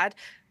dad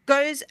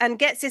goes and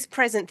gets this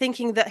present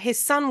thinking that his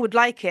son would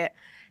like it.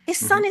 His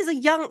son is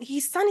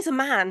a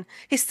man.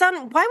 His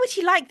son, why would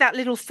he like that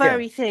little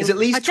furry thing? He's at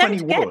least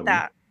 21 get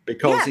that.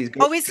 Because he's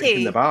drinking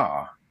in the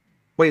bar.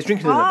 Well, he's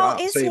drinking in the bar,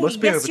 so he must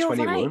be over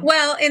 21. Right.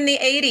 Well, in the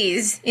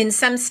 80s, in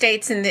some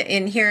states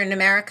in here in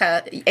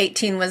America,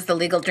 18 was the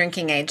legal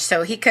drinking age.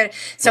 So he could.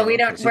 So I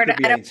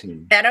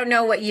don't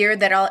know what year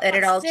it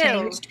all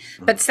changed,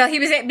 but still he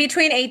was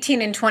between 18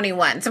 and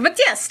 21. So, but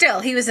yeah, still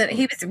he was a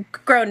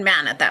grown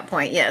man at that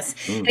point. Yes,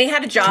 and he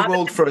had a job. Too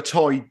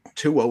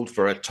old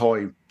for a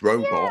toy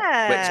robot,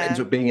 which ends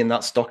up being in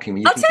that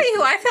stocking. I'll tell you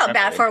who I felt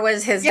bad for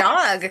was his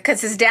dog,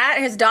 because his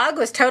dog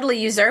was totally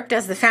usurped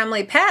as the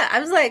family pet. I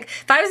was like,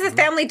 if I was the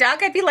family dog,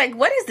 I'd be like,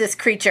 what is this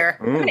creature?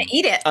 I'm going to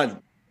eat it.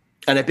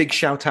 And a big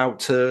shout out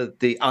to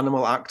the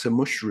animal actor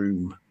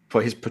Mushroom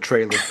for his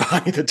portrayal of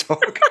Barney the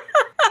dog.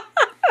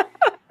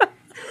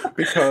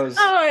 Because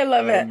I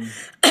love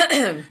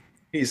it.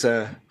 He's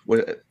a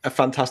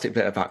fantastic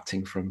bit of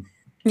acting from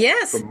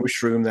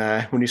Mushroom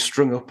there when he's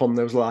strung up on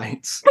those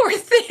lights. Poor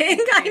thing,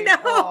 I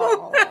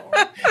know.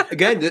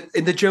 Again,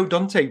 in the Joe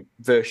Dante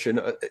version,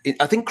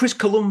 I think Chris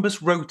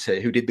Columbus wrote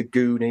it, who did the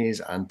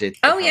Goonies and did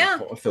the Harry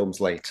Potter films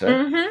later.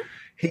 Mm-hmm.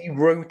 He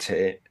wrote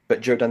it,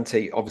 but Joe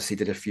Dante obviously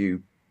did a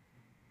few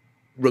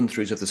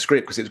run-throughs of the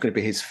script because it was going to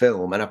be his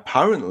film, and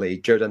apparently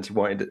Joe Dante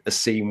wanted a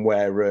scene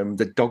where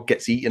the dog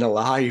gets eaten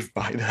alive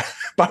by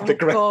the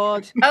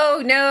God.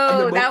 Oh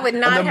no, that would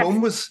not. And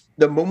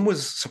the mum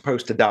was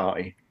supposed to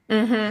die,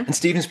 and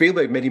Steven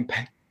Spielberg made him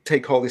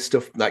take all this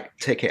stuff, like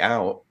take it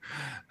out.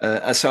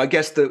 So I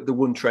guess the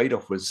one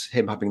trade-off was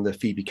him having the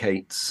Phoebe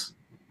Cates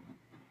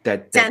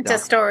dead Santa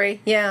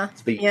story,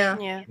 speech. Yeah.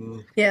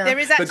 There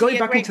is actually, but going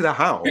back into the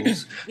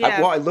house, what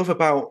I love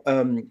about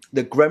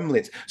the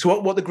Gremlins. So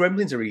what the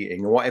Gremlins are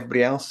eating and what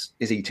everybody else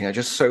is eating are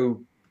just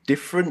so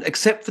different,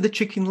 except for the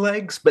chicken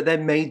legs, but they're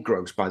made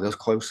gross by those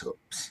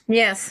close-ups.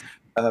 Yes.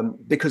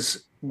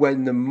 Because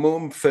when the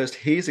mum first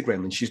hears a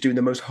gremlin, she's doing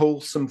the most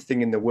wholesome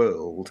thing in the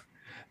world,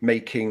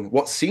 making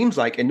what seems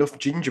like enough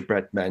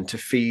gingerbread men to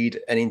feed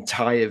an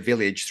entire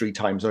village 3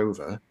 times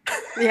over.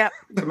 Yeah.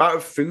 The amount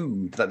of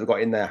food that they've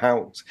got in their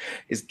house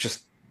is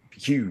just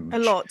huge. A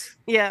lot,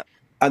 yeah.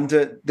 And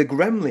the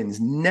Gremlins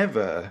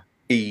never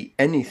eat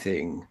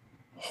anything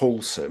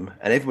wholesome,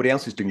 and everybody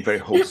else is doing very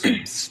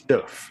wholesome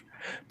stuff.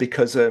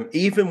 Because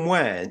even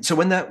when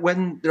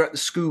they're at the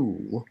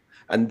school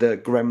and the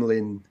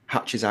Gremlin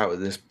hatches out of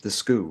the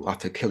school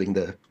after killing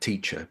the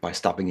teacher by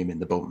stabbing him in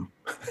the bum,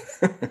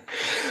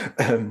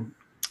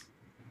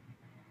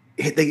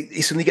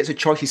 he suddenly gets a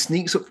choice. He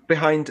sneaks up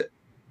behind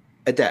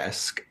a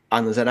desk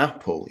and there's an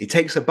apple. He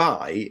takes a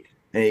bite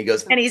and he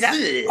goes, and he's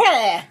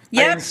and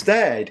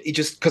instead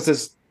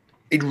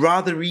he'd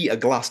rather eat a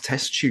glass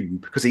test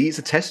tube, because he eats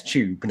a test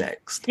tube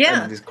next.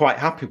 Yeah, and he's quite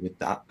happy with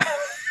that.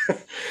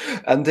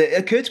 And it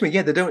occurred to me,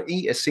 they don't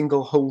eat a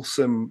single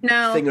wholesome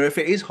thing, or if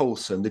it is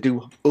wholesome, they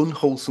do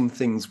unwholesome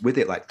things with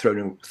it, like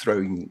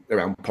throwing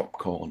around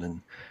popcorn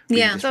and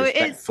being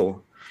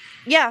disrespectful.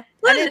 Yeah,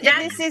 well, and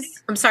this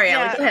is. I'm sorry,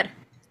 Ellie, go ahead.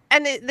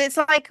 And it's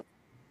like,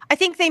 I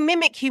think they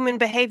mimic human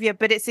behavior,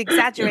 but it's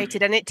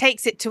exaggerated and it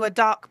takes it to a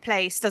dark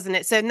place, doesn't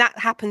it? So and that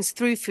happens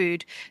through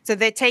food. So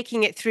they're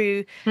taking it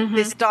through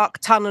this dark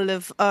tunnel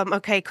of,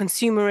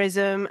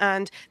 consumerism.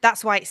 And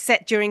that's why it's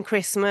set during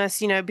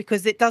Christmas,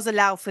 because it does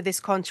allow for this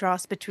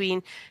contrast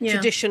between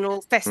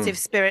traditional festive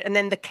spirit and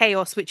then the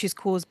chaos, which is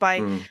caused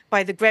by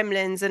the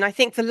Gremlins. And I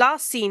think the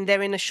last scene,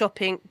 they're in a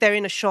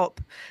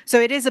shop.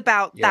 So it is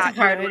about that.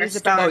 It is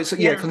about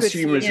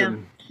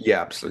consumerism.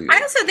 Yeah, absolutely.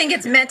 I also think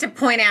it's meant to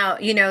point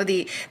out,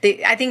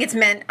 I think it's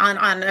meant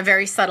on a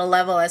very subtle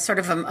level as sort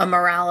of a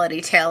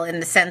morality tale, in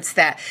the sense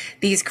that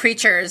these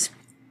creatures,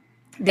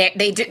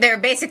 they're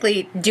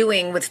basically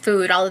doing with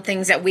food all the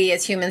things that we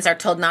as humans are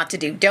told not to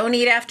do. Don't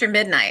eat after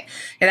midnight.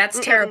 That's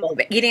terrible.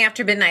 But eating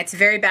after midnight is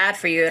very bad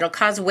for you. It'll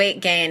cause weight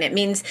gain. It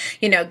means,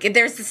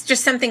 there's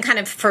just something kind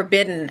of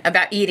forbidden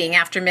about eating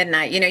after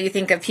midnight. You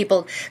think of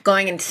people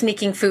going and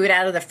sneaking food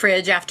out of the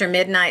fridge after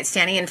midnight,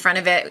 standing in front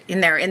of it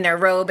in their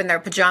robe and their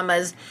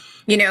pajamas.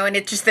 And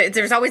it just,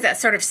 there's always that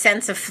sort of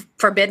sense of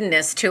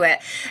forbiddenness to it.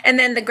 And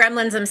then the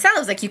Gremlins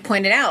themselves, like you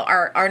pointed out,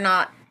 are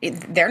not,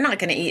 they're not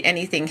going to eat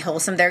anything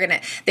wholesome. They're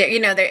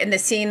in the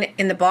scene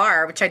in the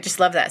bar, which I just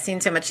love that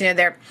scene so much.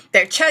 They're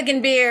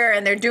chugging beer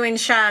and they're doing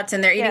shots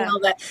and they're eating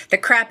all the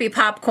crappy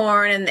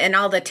popcorn and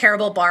all the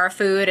terrible bar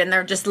food, and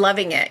they're just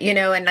loving it,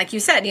 and like you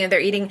said, they're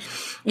eating,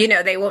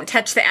 they won't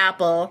touch the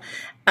apple.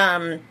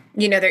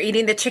 They're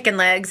eating the chicken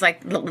legs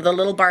like the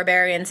little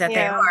barbarians that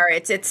they are.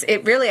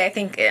 It really, I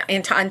think,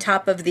 on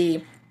top of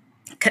the,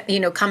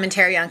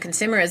 commentary on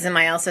consumerism,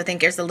 I also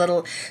think there's a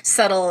little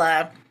subtle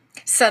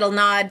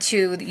nod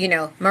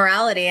to,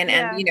 morality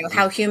and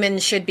how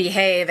humans should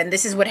behave. And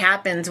this is what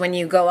happens when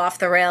you go off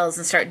the rails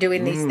and start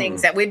doing these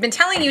things that we've been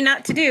telling you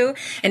not to do,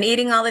 and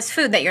eating all this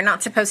food that you're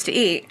not supposed to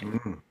eat.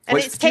 And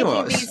it's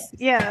taking these,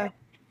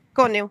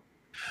 Go on, Neil.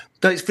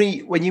 No, it's funny,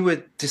 when you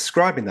were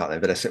describing that,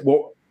 Vanessa,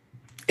 what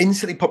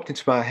instantly popped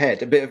into my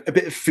head, a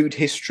bit of food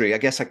history. I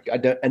guess I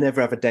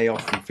never have a day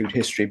off from food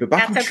history, but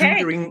back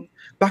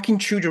in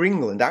Tudor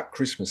England at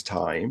Christmas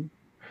time,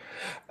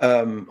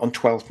 on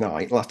Twelfth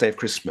night, last day of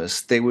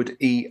Christmas, they would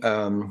eat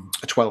a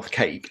 12th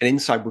cake, and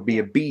inside would be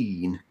a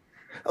bean.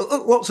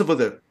 Lots of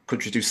other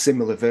countries do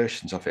similar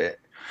versions of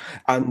it,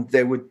 and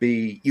there would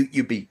be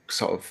you'd be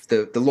sort of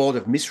the Lord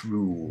of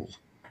Misrule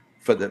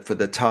for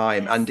the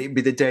time, and it'd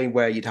be the day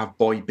where you'd have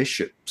boy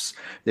bishops.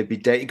 There'd be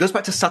it goes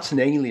back to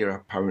Saturnalia,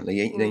 apparently,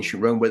 in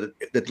ancient Rome, where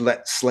they'd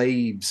let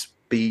slaves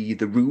be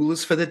the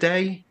rulers for the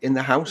day in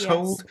the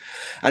household,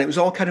 and it was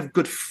all kind of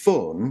good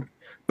fun.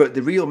 But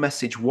the real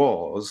message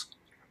was,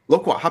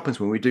 look what happens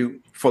when we do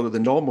follow the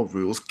normal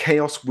rules.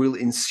 Chaos will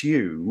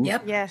ensue.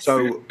 Yep. Yes.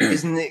 So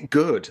isn't it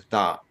good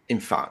that, in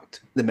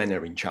fact, the men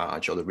are in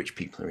charge or the rich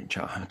people are in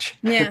charge?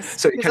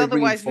 Yes. So it Because kind of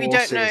otherwise we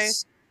don't know.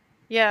 reinforces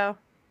Yeah.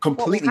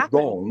 completely happen.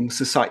 wrong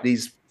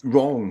these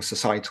wrong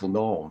societal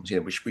norms,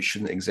 which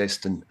shouldn't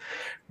exist. And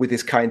with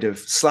this kind of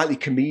slightly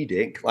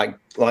comedic,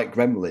 like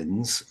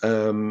Gremlins,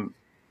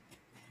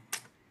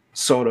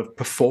 sort of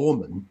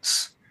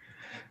performance,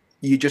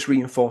 you're just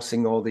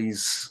reinforcing all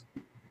these,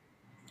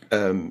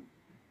 sexist,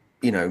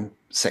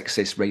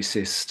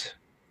 racist,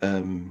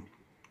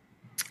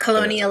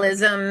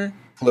 colonialism,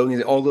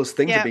 all those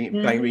things are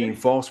being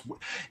reinforced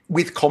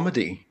with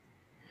comedy.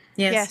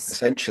 yes.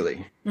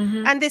 Essentially.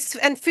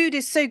 And food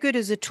is so good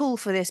as a tool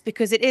for this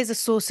because it is a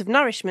source of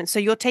nourishment. So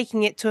you're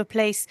taking it to a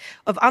place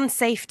of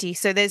unsafety.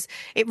 So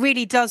it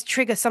really does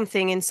trigger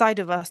something inside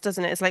of us,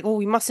 doesn't it? It's like, oh,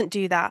 we mustn't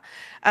do that.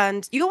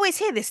 And you always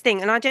hear this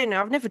thing, and I don't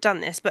know, I've never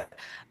done this, but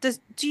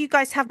do you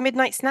guys have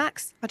midnight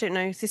snacks? I don't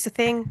know, is this a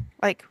thing?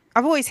 Like,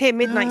 I've always heard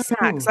midnight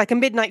snacks, like a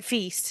midnight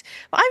feast.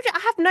 But I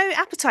have no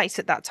appetite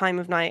at that time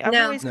of night. I've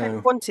always kind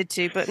of wanted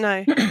to, but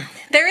no.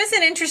 There is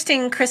an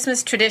interesting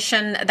Christmas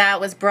tradition that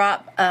was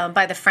brought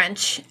by the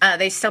French.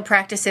 They still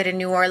practice it in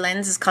New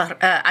Orleans. It's called,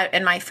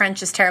 and my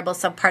French is terrible,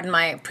 so pardon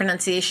my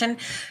pronunciation,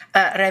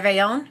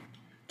 Réveillon.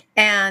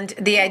 And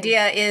the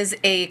idea is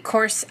a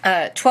course,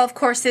 12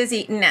 courses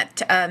eaten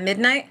at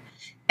midnight.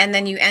 And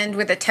then you end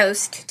with a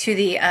toast to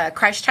the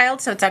Christ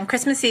child. So it's on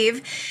Christmas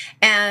Eve.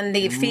 And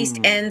the feast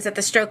ends at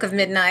the stroke of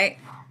midnight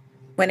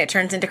when it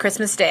turns into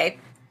Christmas Day.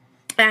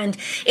 And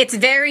it's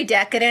very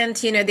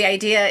decadent. The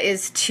idea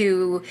is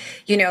to,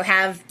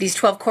 have these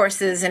 12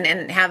 courses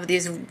and have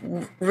these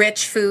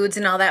rich foods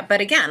and all that. But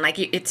again, like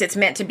it's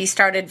meant to be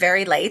started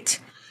very late.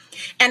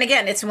 And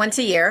again, it's once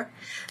a year.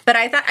 But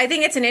I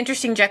think it's an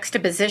interesting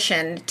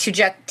juxtaposition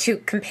to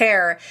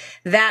compare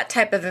that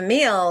type of a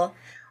meal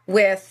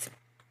with,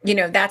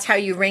 that's how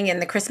you ring in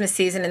the Christmas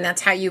season, and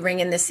that's how you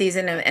ring in the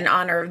season in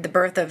honor of the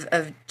birth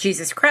of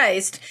Jesus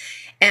Christ,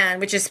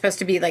 and which is supposed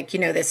to be like,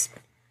 this,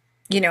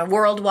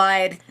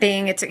 worldwide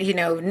thing. It's,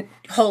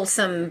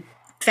 wholesome,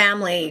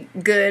 family,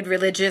 good,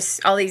 religious,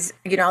 all these,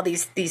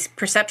 these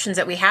perceptions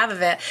that we have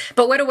of it.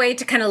 But what a way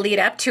to kind of lead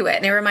up to it.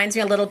 And it reminds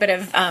me a little bit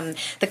of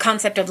the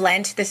concept of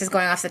Lent. This is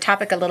going off the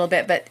topic a little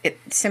bit, but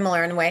it's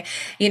similar in a way.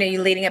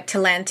 You leading up to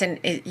Lent, and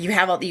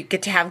you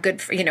get to have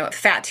good,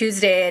 Fat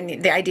Tuesday,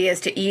 and the idea is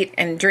to eat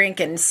and drink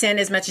and sin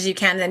as much as you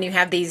can. And then you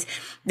have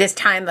this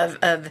time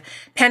of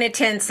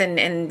penitence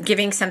and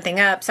giving something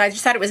up. So I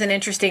just thought it was an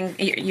interesting.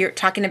 You're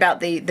talking about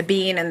the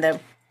bean and the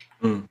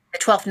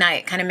 12th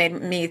night kind of made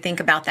me think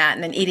about that,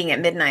 and then eating at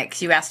midnight,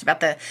 because you asked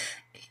about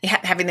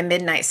having the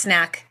midnight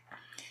snack.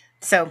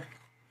 So,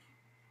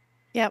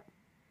 yep.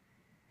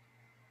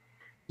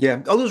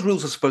 Yeah, all those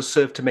rules are supposed to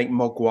serve to make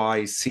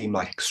Mogwais seem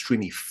like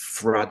extremely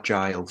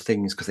fragile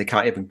things because they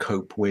can't even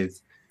cope with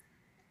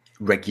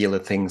regular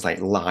things like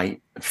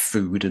light,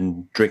 food,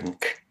 and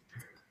drink.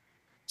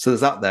 So there's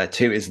that there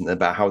too, isn't there,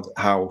 about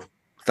how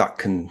that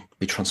can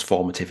be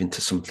transformative into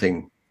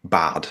something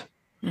bad.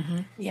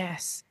 Mm-hmm.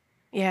 Yes.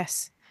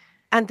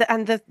 And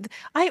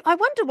I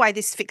wonder why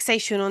this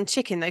fixation on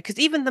chicken, though, because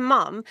even the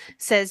mum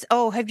says,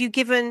 oh, have you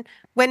given,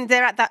 when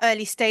they're at that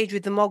early stage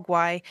with the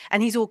Mogwai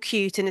and he's all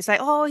cute and it's like,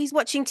 oh, he's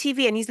watching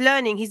TV and he's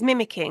learning, he's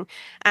mimicking.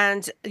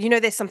 And,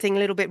 there's something a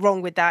little bit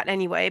wrong with that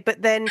anyway.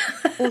 But then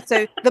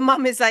also the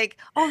mum is like,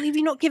 oh, have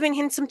you not given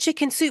him some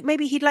chicken soup?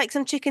 Maybe he'd like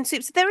some chicken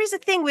soup. So there is a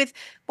thing with,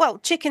 well,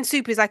 chicken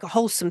soup is like a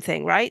wholesome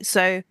thing, right?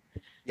 So.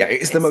 Yeah,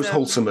 it's the most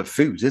wholesome of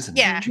foods, isn't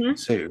it? Chicken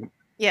soup.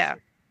 Yeah.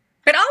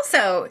 But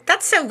also,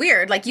 that's so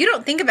weird. Like, you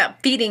don't think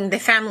about feeding the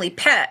family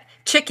pet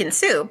chicken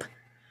soup.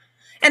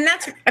 And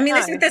that's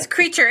what this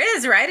creature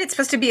is, right? It's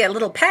supposed to be a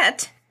little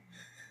pet.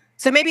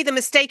 So maybe the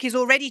mistake is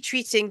already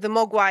treating the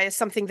Mogwai as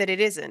something that it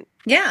isn't.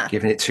 Yeah.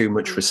 Giving it too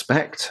much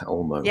respect,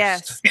 almost.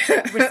 Yes.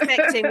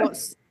 Respecting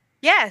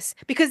yes,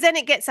 because then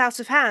it gets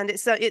out of hand.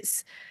 It's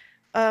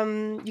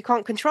you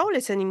can't control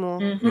it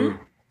anymore. Mm-hmm.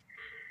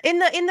 In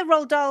the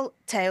Roald Dahl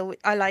tale,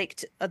 I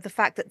liked the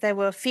fact that there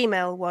were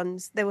female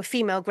ones. There were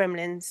female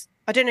gremlins.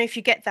 I don't know if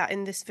you get that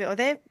in this film.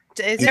 There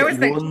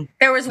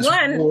was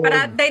one,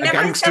 but they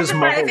never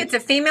specify if it's a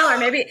female or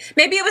maybe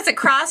it was a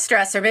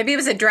cross-dresser. Maybe it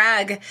was a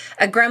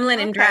gremlin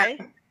in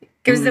drag.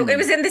 It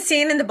was in the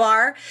scene in the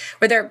bar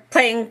where they're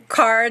playing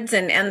cards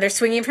and they're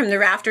swinging from the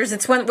rafters.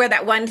 It's where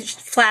that one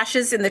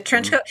flashes in the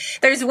trench coat.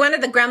 There's one of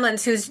the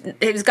gremlins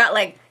who's got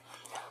like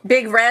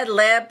big red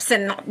lips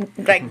and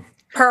like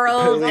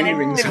pearls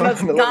and the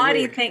most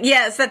gaudy thing.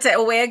 Yes, that's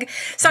a wig.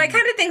 So I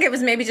kind of think it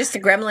was maybe just a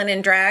gremlin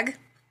in drag.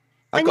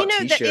 I've got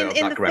that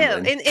in the gremlin.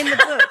 film, in the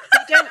book,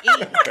 they don't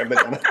eat.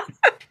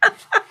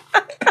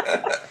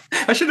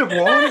 I should have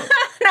won.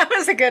 That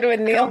was a good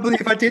one, Neil. I can't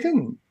believe I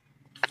didn't.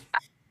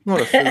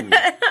 What a fool.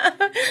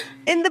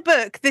 In the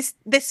book,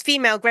 this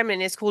female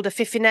gremlin is called a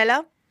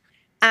Fifinella.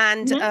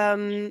 And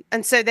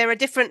so there are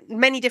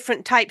many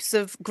different types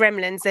of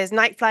gremlins. There's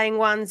night flying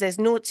ones, there's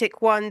Nautic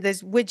one,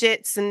 there's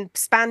widgets and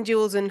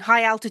spandules and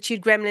high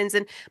altitude gremlins.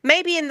 And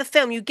maybe in the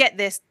film you get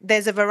this,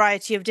 there's a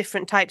variety of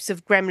different types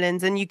of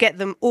gremlins, and you get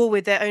them all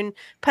with their own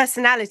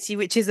personality,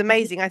 which is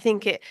amazing. I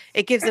think it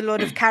gives a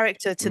lot of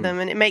character to them,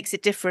 and it makes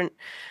it different.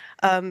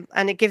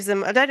 And it gives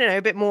them, I don't know,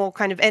 a bit more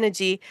kind of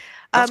energy.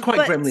 That's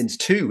quite Gremlins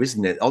 2,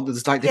 isn't it?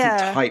 There's like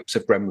different types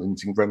of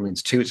Gremlins in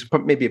Gremlins 2. It's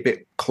maybe a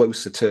bit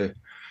closer to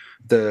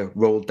the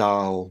Roald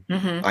Dahl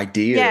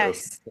idea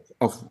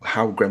of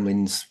how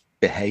Gremlins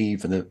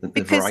behave and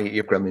the variety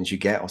of Gremlins you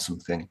get or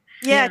something.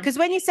 Yeah, because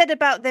when you said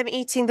about them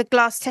eating the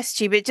glass test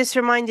tube, it just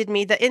reminded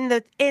me that in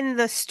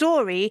the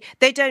story,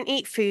 they don't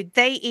eat food.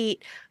 They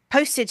eat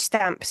postage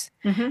stamps.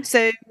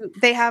 So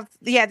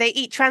they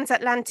eat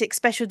transatlantic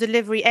special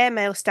delivery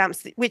airmail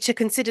stamps, which are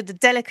considered a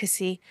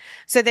delicacy.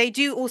 So they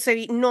do also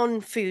eat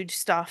non-food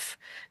stuff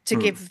to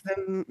give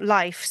them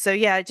life. So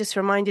yeah, it just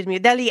reminded me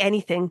they'll eat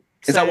anything.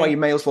 Is that why your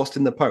mail's lost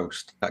in the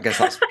post? I guess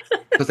that's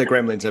because the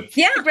gremlins are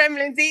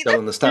gremlins eat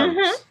selling the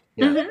stamps.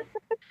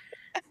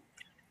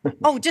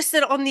 Oh, just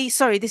that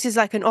sorry, this is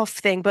like an off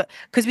thing, but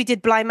because we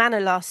did Bly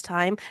Manor last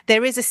time,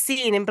 there is a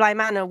scene in Bly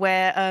Manor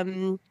where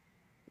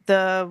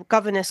the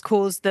governess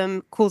calls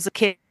the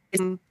kid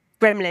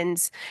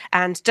gremlins,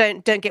 and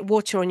don't get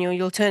water on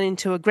you'll turn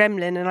into a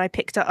gremlin. And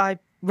I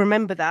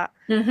remember that.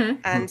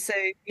 And so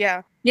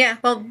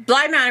well,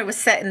 Bly Manor was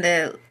set in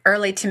the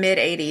early to mid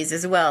 80s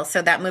as well,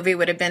 so that movie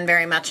would have been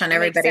very much on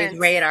everybody's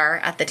radar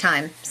at the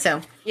time.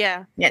 So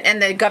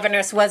and the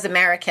governess was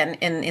American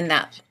in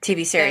that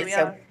TV series.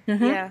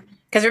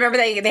 Because remember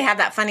they have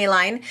that funny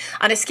line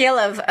on a scale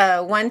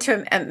of 1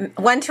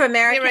 to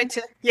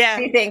American.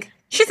 You think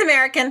she's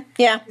American?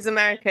 Yeah, she's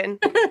American.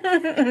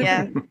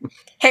 Yeah.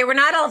 Hey, we're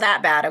not all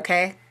that bad,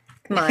 okay?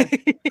 Come on.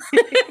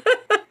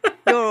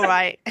 You're all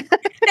right.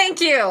 Thank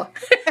you.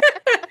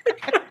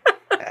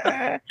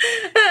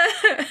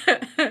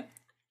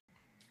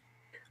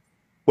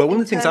 Well, one of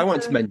the things I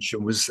wanted to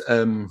mention was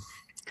the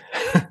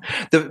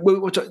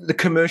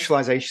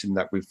commercialization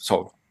that we've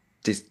sort of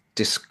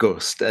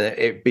discussed,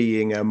 it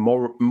being a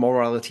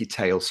morality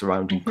tale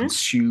surrounding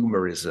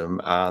consumerism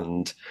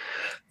and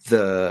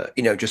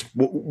just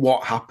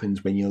what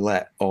happens when you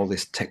let all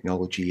this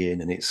technology in,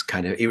 and it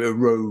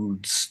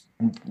erodes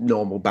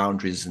normal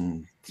boundaries,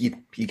 and you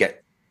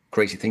get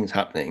crazy things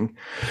happening,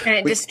 and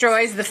it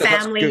destroys the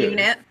family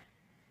unit.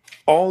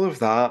 All of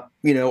that,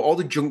 all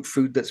the junk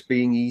food that's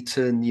being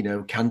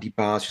eaten, candy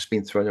bars just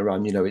being thrown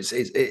around, and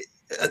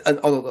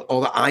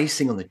all the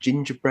icing on the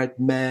gingerbread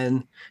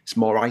men. It's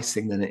more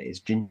icing than it is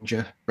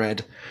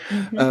gingerbread.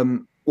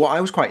 What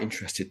I was quite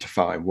interested to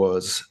find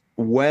was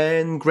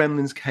when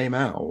Gremlins came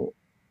out,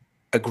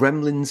 a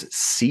Gremlins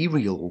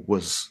cereal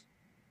was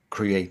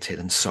created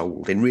and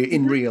sold in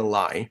real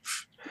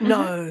life.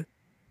 No.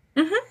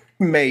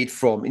 Made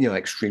from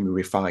extremely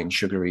refined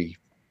sugary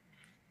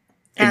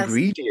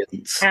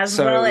ingredients.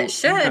 Well it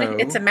should.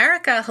 It's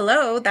America.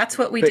 Hello, that's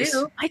what we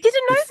do. I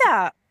didn't know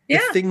that. The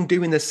thing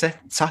doing the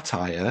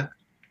satire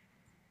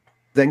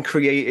then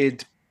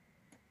created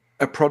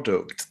a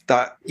product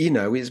that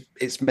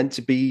it's meant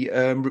to be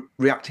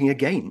reacting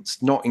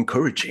against, not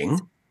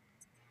encouraging.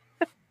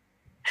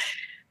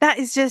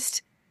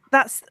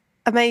 That's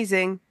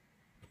amazing.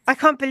 I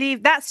can't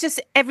believe that's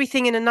just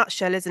everything in a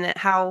nutshell, isn't it?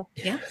 How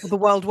the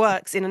world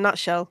works in a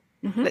nutshell.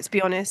 Let's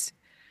be honest.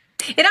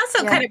 It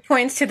also kind of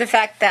points to the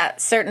fact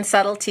that certain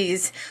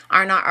subtleties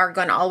are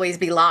going to always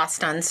be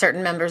lost on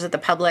certain members of the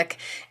public,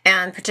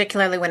 and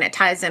particularly when it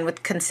ties in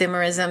with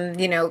consumerism.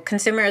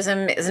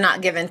 Consumerism is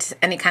not given to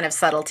any kind of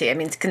subtlety. I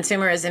mean,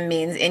 consumerism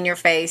means in your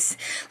face.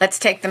 Let's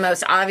take the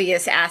most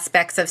obvious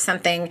aspects of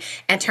something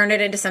and turn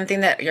it into something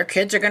that your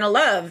kids are going to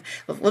love.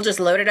 We'll just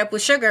load it up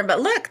with sugar.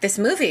 But look, this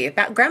movie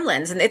about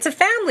gremlins, and it's a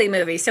family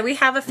movie, so we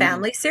have a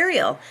family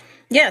cereal.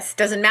 Yes,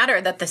 doesn't matter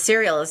that the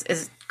cereal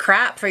is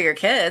crap for your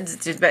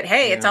kids, but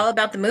hey, it's all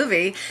about the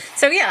movie.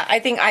 So yeah, I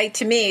think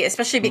to me,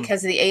 especially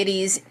because of the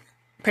 80s,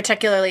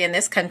 particularly in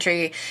this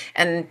country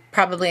and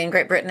probably in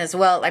Great Britain as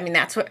well, I mean,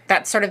 that's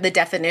sort of the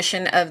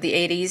definition of the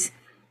 80s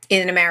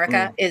in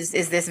America is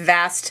this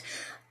vast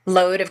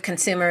load of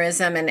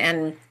consumerism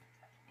and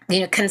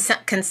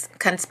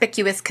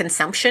conspicuous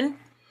consumption.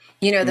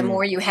 The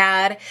more you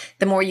had,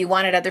 the more you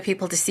wanted other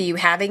people to see you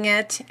having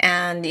it.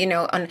 And,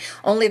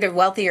 only the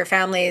wealthier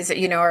families,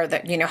 or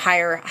the,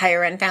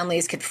 higher end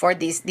families could afford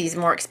these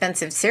more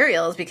expensive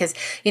cereals because,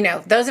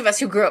 those of us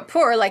who grew up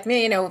poor, like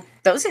me,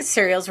 those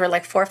cereals were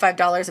like $4 or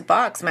 $5 a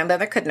box. My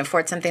mother couldn't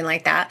afford something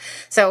like that.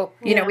 So,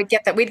 we'd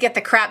get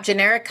the crap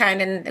generic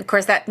kind. And of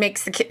course that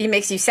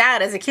makes you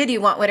sad as a kid. You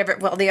want whatever,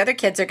 the other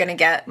kids are going to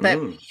get. But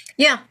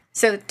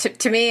so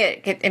to me,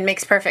 it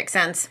makes perfect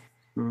sense.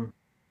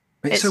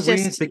 It's so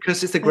weird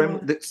because it's the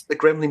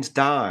gremlins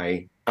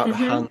die at the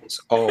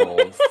hands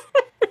of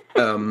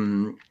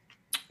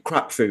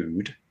crap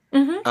food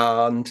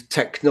and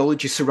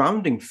technology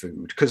surrounding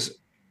food. Because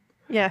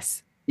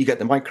you get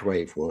the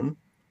microwave one,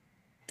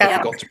 They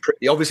forgot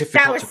to obviously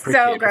forgot to prick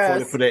it before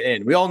they put it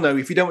in. We all know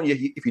if you don't want your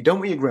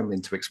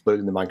gremlin to explode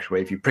in the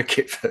microwave, you prick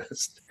it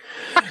first.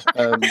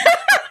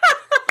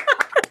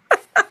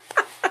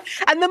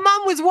 And the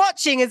mum was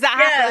watching as that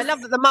happened. I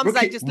love that the mum's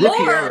just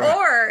looking.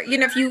 Or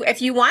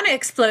if you want to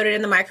explode it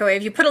in the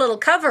microwave, you put a little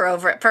cover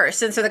over it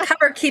first, and so the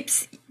cover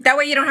keeps. That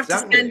way, you don't have to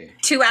spend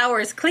 2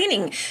 hours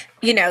cleaning,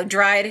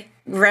 dried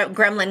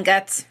gremlin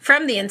guts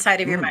from the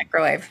inside of your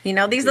microwave.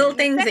 These little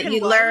things that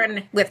you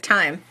learn with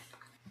time.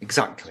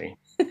 Exactly.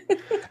 The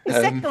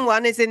second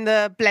one is in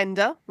the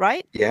blender,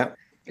 right? Yeah,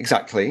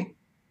 exactly.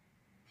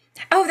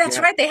 Oh, that's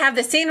right. They have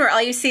the scene where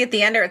all you see at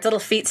the end are its little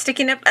feet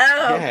sticking up.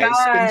 Oh, yeah,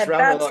 God,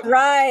 that's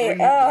right.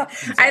 Oh,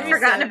 I'd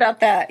forgotten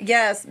about that.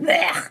 Yes.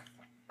 Blech.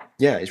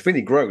 Yeah, it's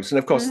really gross. And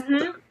of course,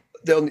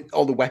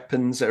 all the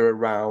weapons are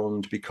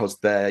around because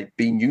they're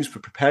being used for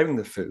preparing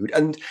the food.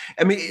 And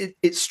I mean,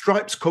 it's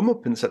Stripe's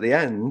comeuppance at the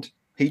end.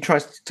 He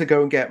tries to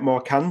go and get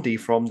more candy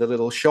from the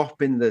little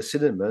shop in the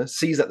cinema,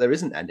 sees that there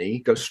isn't any,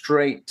 goes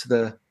straight to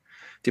the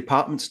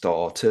department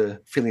store to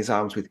fill his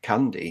arms with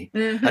candy,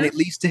 and it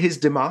leads to his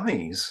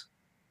demise.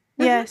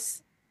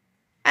 Yes.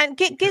 And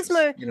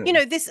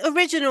Gizmo, this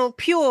original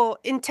pure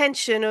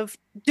intention of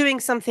doing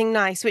something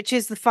nice, which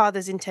is the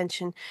father's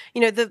intention,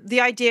 the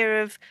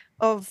idea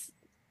of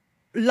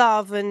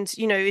love and,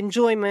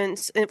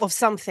 enjoyment of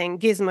something,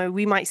 Gizmo,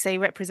 we might say,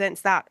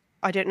 represents that,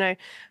 I don't know,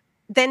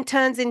 then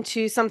turns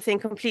into something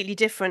completely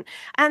different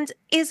and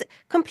is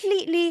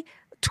completely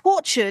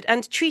tortured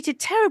and treated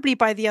terribly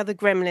by the other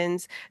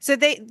gremlins. So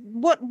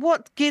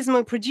what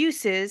Gizmo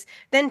produces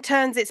then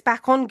turns its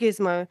back on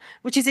Gizmo,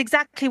 which is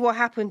exactly what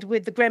happened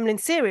with the gremlin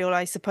cereal,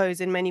 I suppose,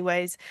 in many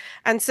ways.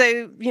 And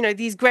so,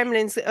 these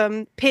gremlins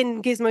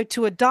pin Gizmo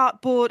to a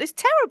dartboard. It's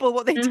terrible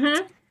what they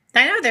did.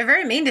 I know, they're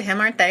very mean to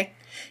him, aren't they?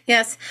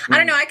 Yes. I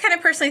don't know. I kind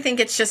of personally think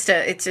it's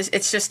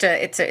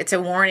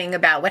a warning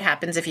about what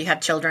happens if you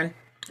have children,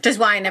 which is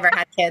why I never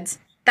had kids.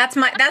 That's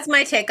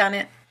my take on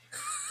it.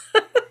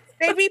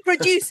 They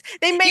reproduce.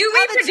 They make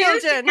other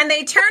children. And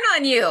they turn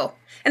on you.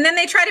 And then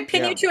they try to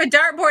pin you to a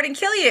dartboard and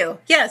kill you.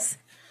 Yes.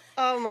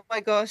 Oh,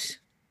 my gosh.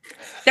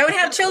 Don't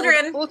have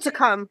children. All to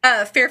come.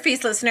 Fear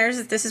Feast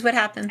listeners, this is what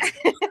happens.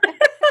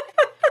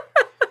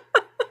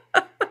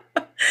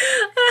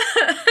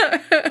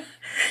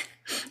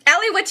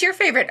 Allie, what's your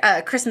favorite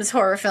Christmas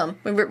horror film?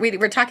 We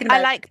were talking about...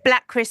 I like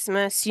Black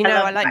Christmas.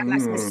 I like Black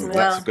Christmas.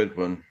 That's a good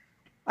one.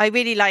 I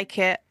really like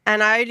it,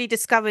 and I only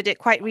discovered it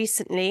quite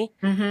recently.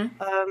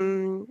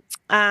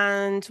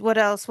 And what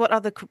else? What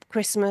other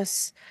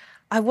Christmas?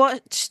 I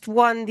watched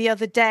one the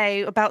other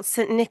day about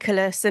St.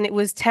 Nicholas, and it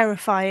was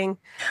terrifying.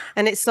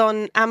 And it's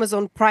on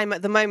Amazon Prime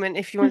at the moment,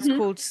 if you want. It's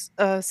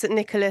called St.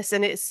 Nicholas,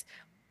 and it's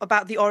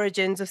about the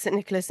origins of St.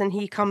 Nicholas, and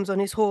he comes on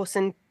his horse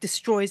and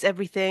destroys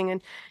everything,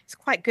 and it's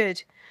quite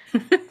good.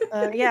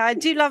 I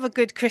do love a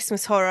good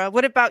Christmas horror.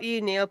 What about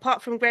you, Neil?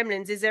 Apart from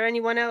Gremlins, is there any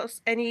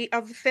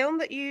other film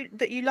that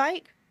you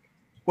like?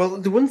 Well,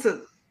 the ones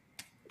that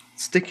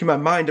stick in my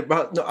mind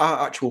about not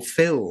our actual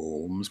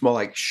films, more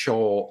like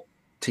short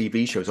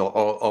TV shows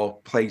or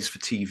plays for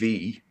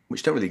TV,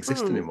 which don't really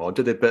exist anymore,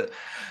 do they? But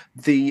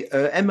the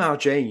M.R.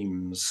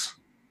 James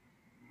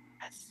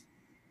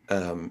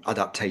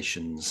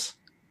adaptations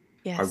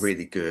are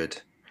really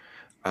good.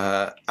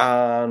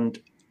 And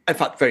in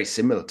fact, very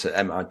similar to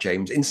M.R.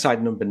 James,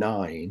 Inside Number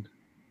 9.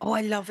 Oh,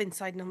 I love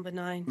Inside Number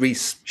 9.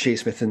 Reese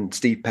Shearsmith and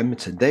Steve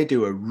Pemberton, they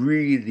do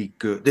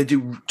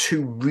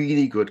two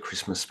really good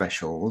Christmas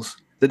specials.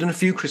 They've done a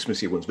few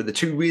Christmassy ones, but the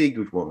two really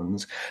good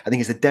ones, I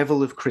think, is The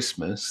Devil of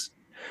Christmas,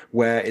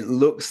 where it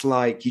looks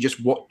like you're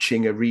just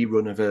watching a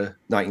rerun of a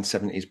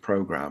 1970s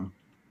program.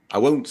 I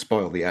won't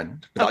spoil the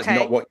end, but that's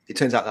not what it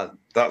turns out.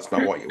 That's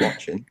not what you're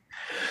watching.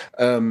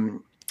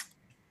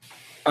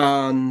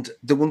 And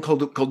the one called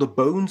The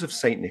Bones of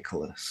St.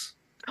 Nicholas.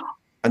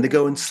 And they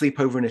go and sleep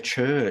over in a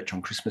church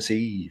on Christmas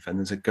Eve, and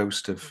there's a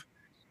ghost of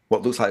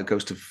what looks like a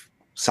ghost of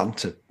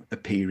Santa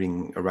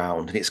appearing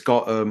around. And it's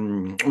got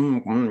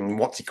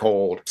what's he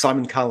called?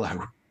 Simon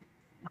Callow.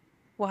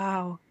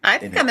 Wow. I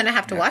think I'm gonna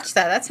have to watch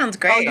that. That sounds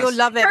great. Oh, you'll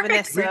love it,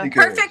 Vanessa. Really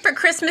Perfect for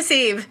Christmas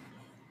Eve.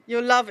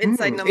 You'll love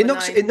Inside Number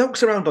 9. It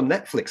knocks around on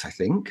Netflix, I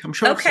think. I'm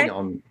sure I've seen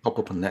it pop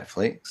up on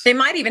Netflix. They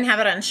might even have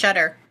it on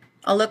Shudder.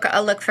 I'll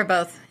look for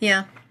both.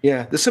 Yeah.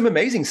 Yeah, there's some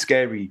amazing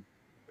scary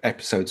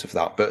episodes of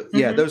that, but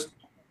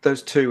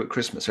those two at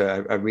Christmas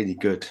are really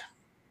good.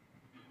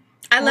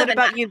 I love What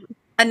about you?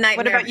 A Nightmare.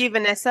 What about you,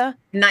 Vanessa?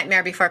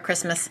 Nightmare Before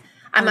Christmas.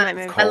 I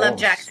love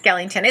Jack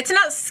Skellington. It's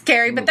not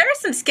scary, but there are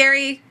some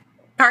scary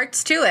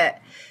parts to it.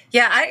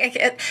 Yeah,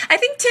 I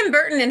think Tim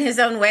Burton, in his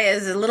own way,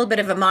 is a little bit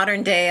of a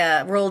modern day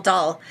Roald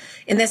Dahl,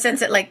 in the sense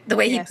that, like, the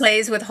way he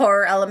plays with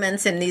horror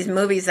elements in these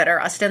movies that are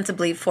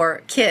ostensibly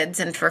for kids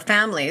and for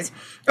families,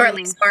 or at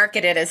least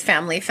marketed as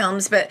family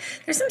films. But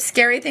there's some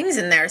scary things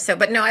in there. So,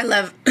 but no, I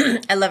love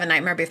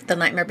The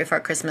Nightmare Before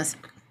Christmas.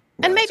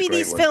 And maybe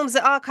these films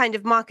that are kind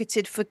of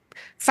marketed for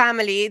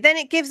family, then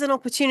it gives an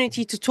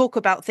opportunity to talk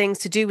about things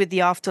to do with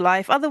the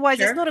afterlife. Otherwise,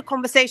 it's not a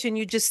conversation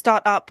you just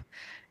start up,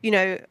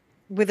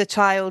 with a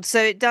child.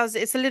 So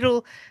it's a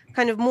little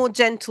kind of more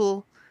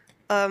gentle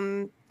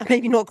and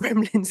maybe not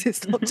Gremlins,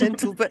 it's not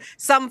gentle, but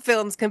some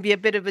films can be a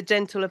bit of a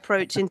gentle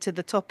approach into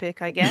the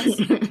topic, I guess.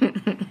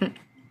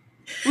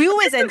 We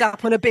always end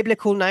up on a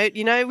biblical note,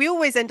 you know? We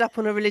always end up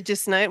on a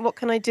religious note. What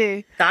can I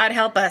do? God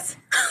help us.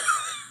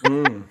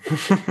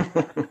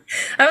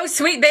 Oh,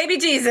 sweet baby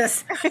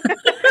Jesus.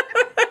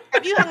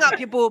 Have you hung up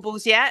your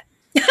baubles yet?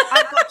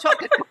 I've got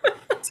chocolate.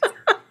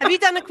 Have you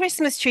done a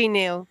Christmas tree,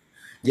 Neil?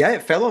 Yeah,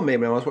 it fell on me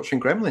when I was watching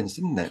Gremlins,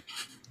 didn't it?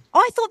 Oh,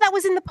 I thought that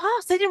was in the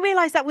past. I didn't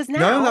realise that was now.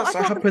 No,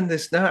 that happened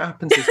this. No, it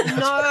happened this.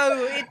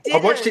 No, it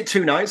didn't. I watched it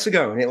 2 nights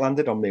ago, and it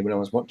landed on me when I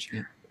was watching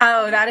it.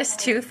 Oh, that is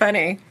too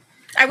funny.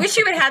 I wish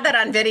you would have that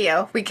on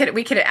video. We could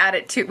add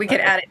it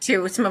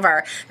to some of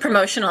our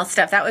promotional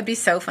stuff. That would be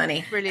so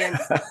funny. Brilliant.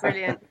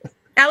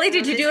 Allie,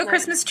 did you do a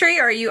Christmas tree,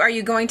 or are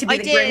you going to be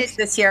the Grinch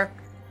this year?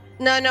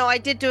 No, I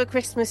did do a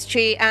Christmas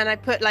tree, and I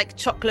put like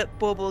chocolate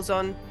baubles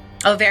on.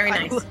 Oh, very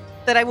nice.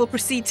 That I will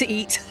proceed to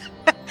eat.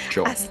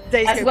 Sure. As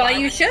well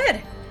you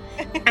should.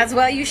 As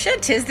well you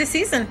should. 'Tis the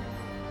season.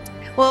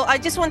 Well, I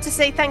just want to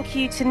say thank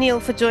you to Neil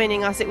for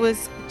joining us. It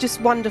was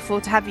just wonderful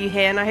to have you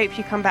here, and I hope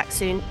you come back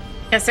soon.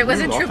 Yes, it was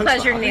a true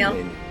pleasure, Neil.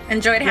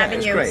 Enjoyed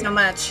having you great. so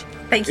much.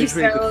 Thank you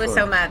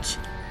so much.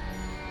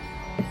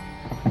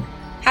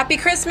 Happy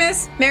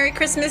Christmas. Merry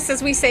Christmas,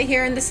 as we say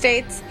here in the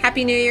States.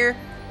 Happy New Year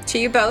to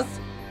you both.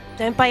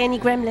 Don't buy any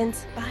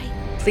Gremlins. Bye.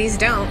 Please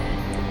don't.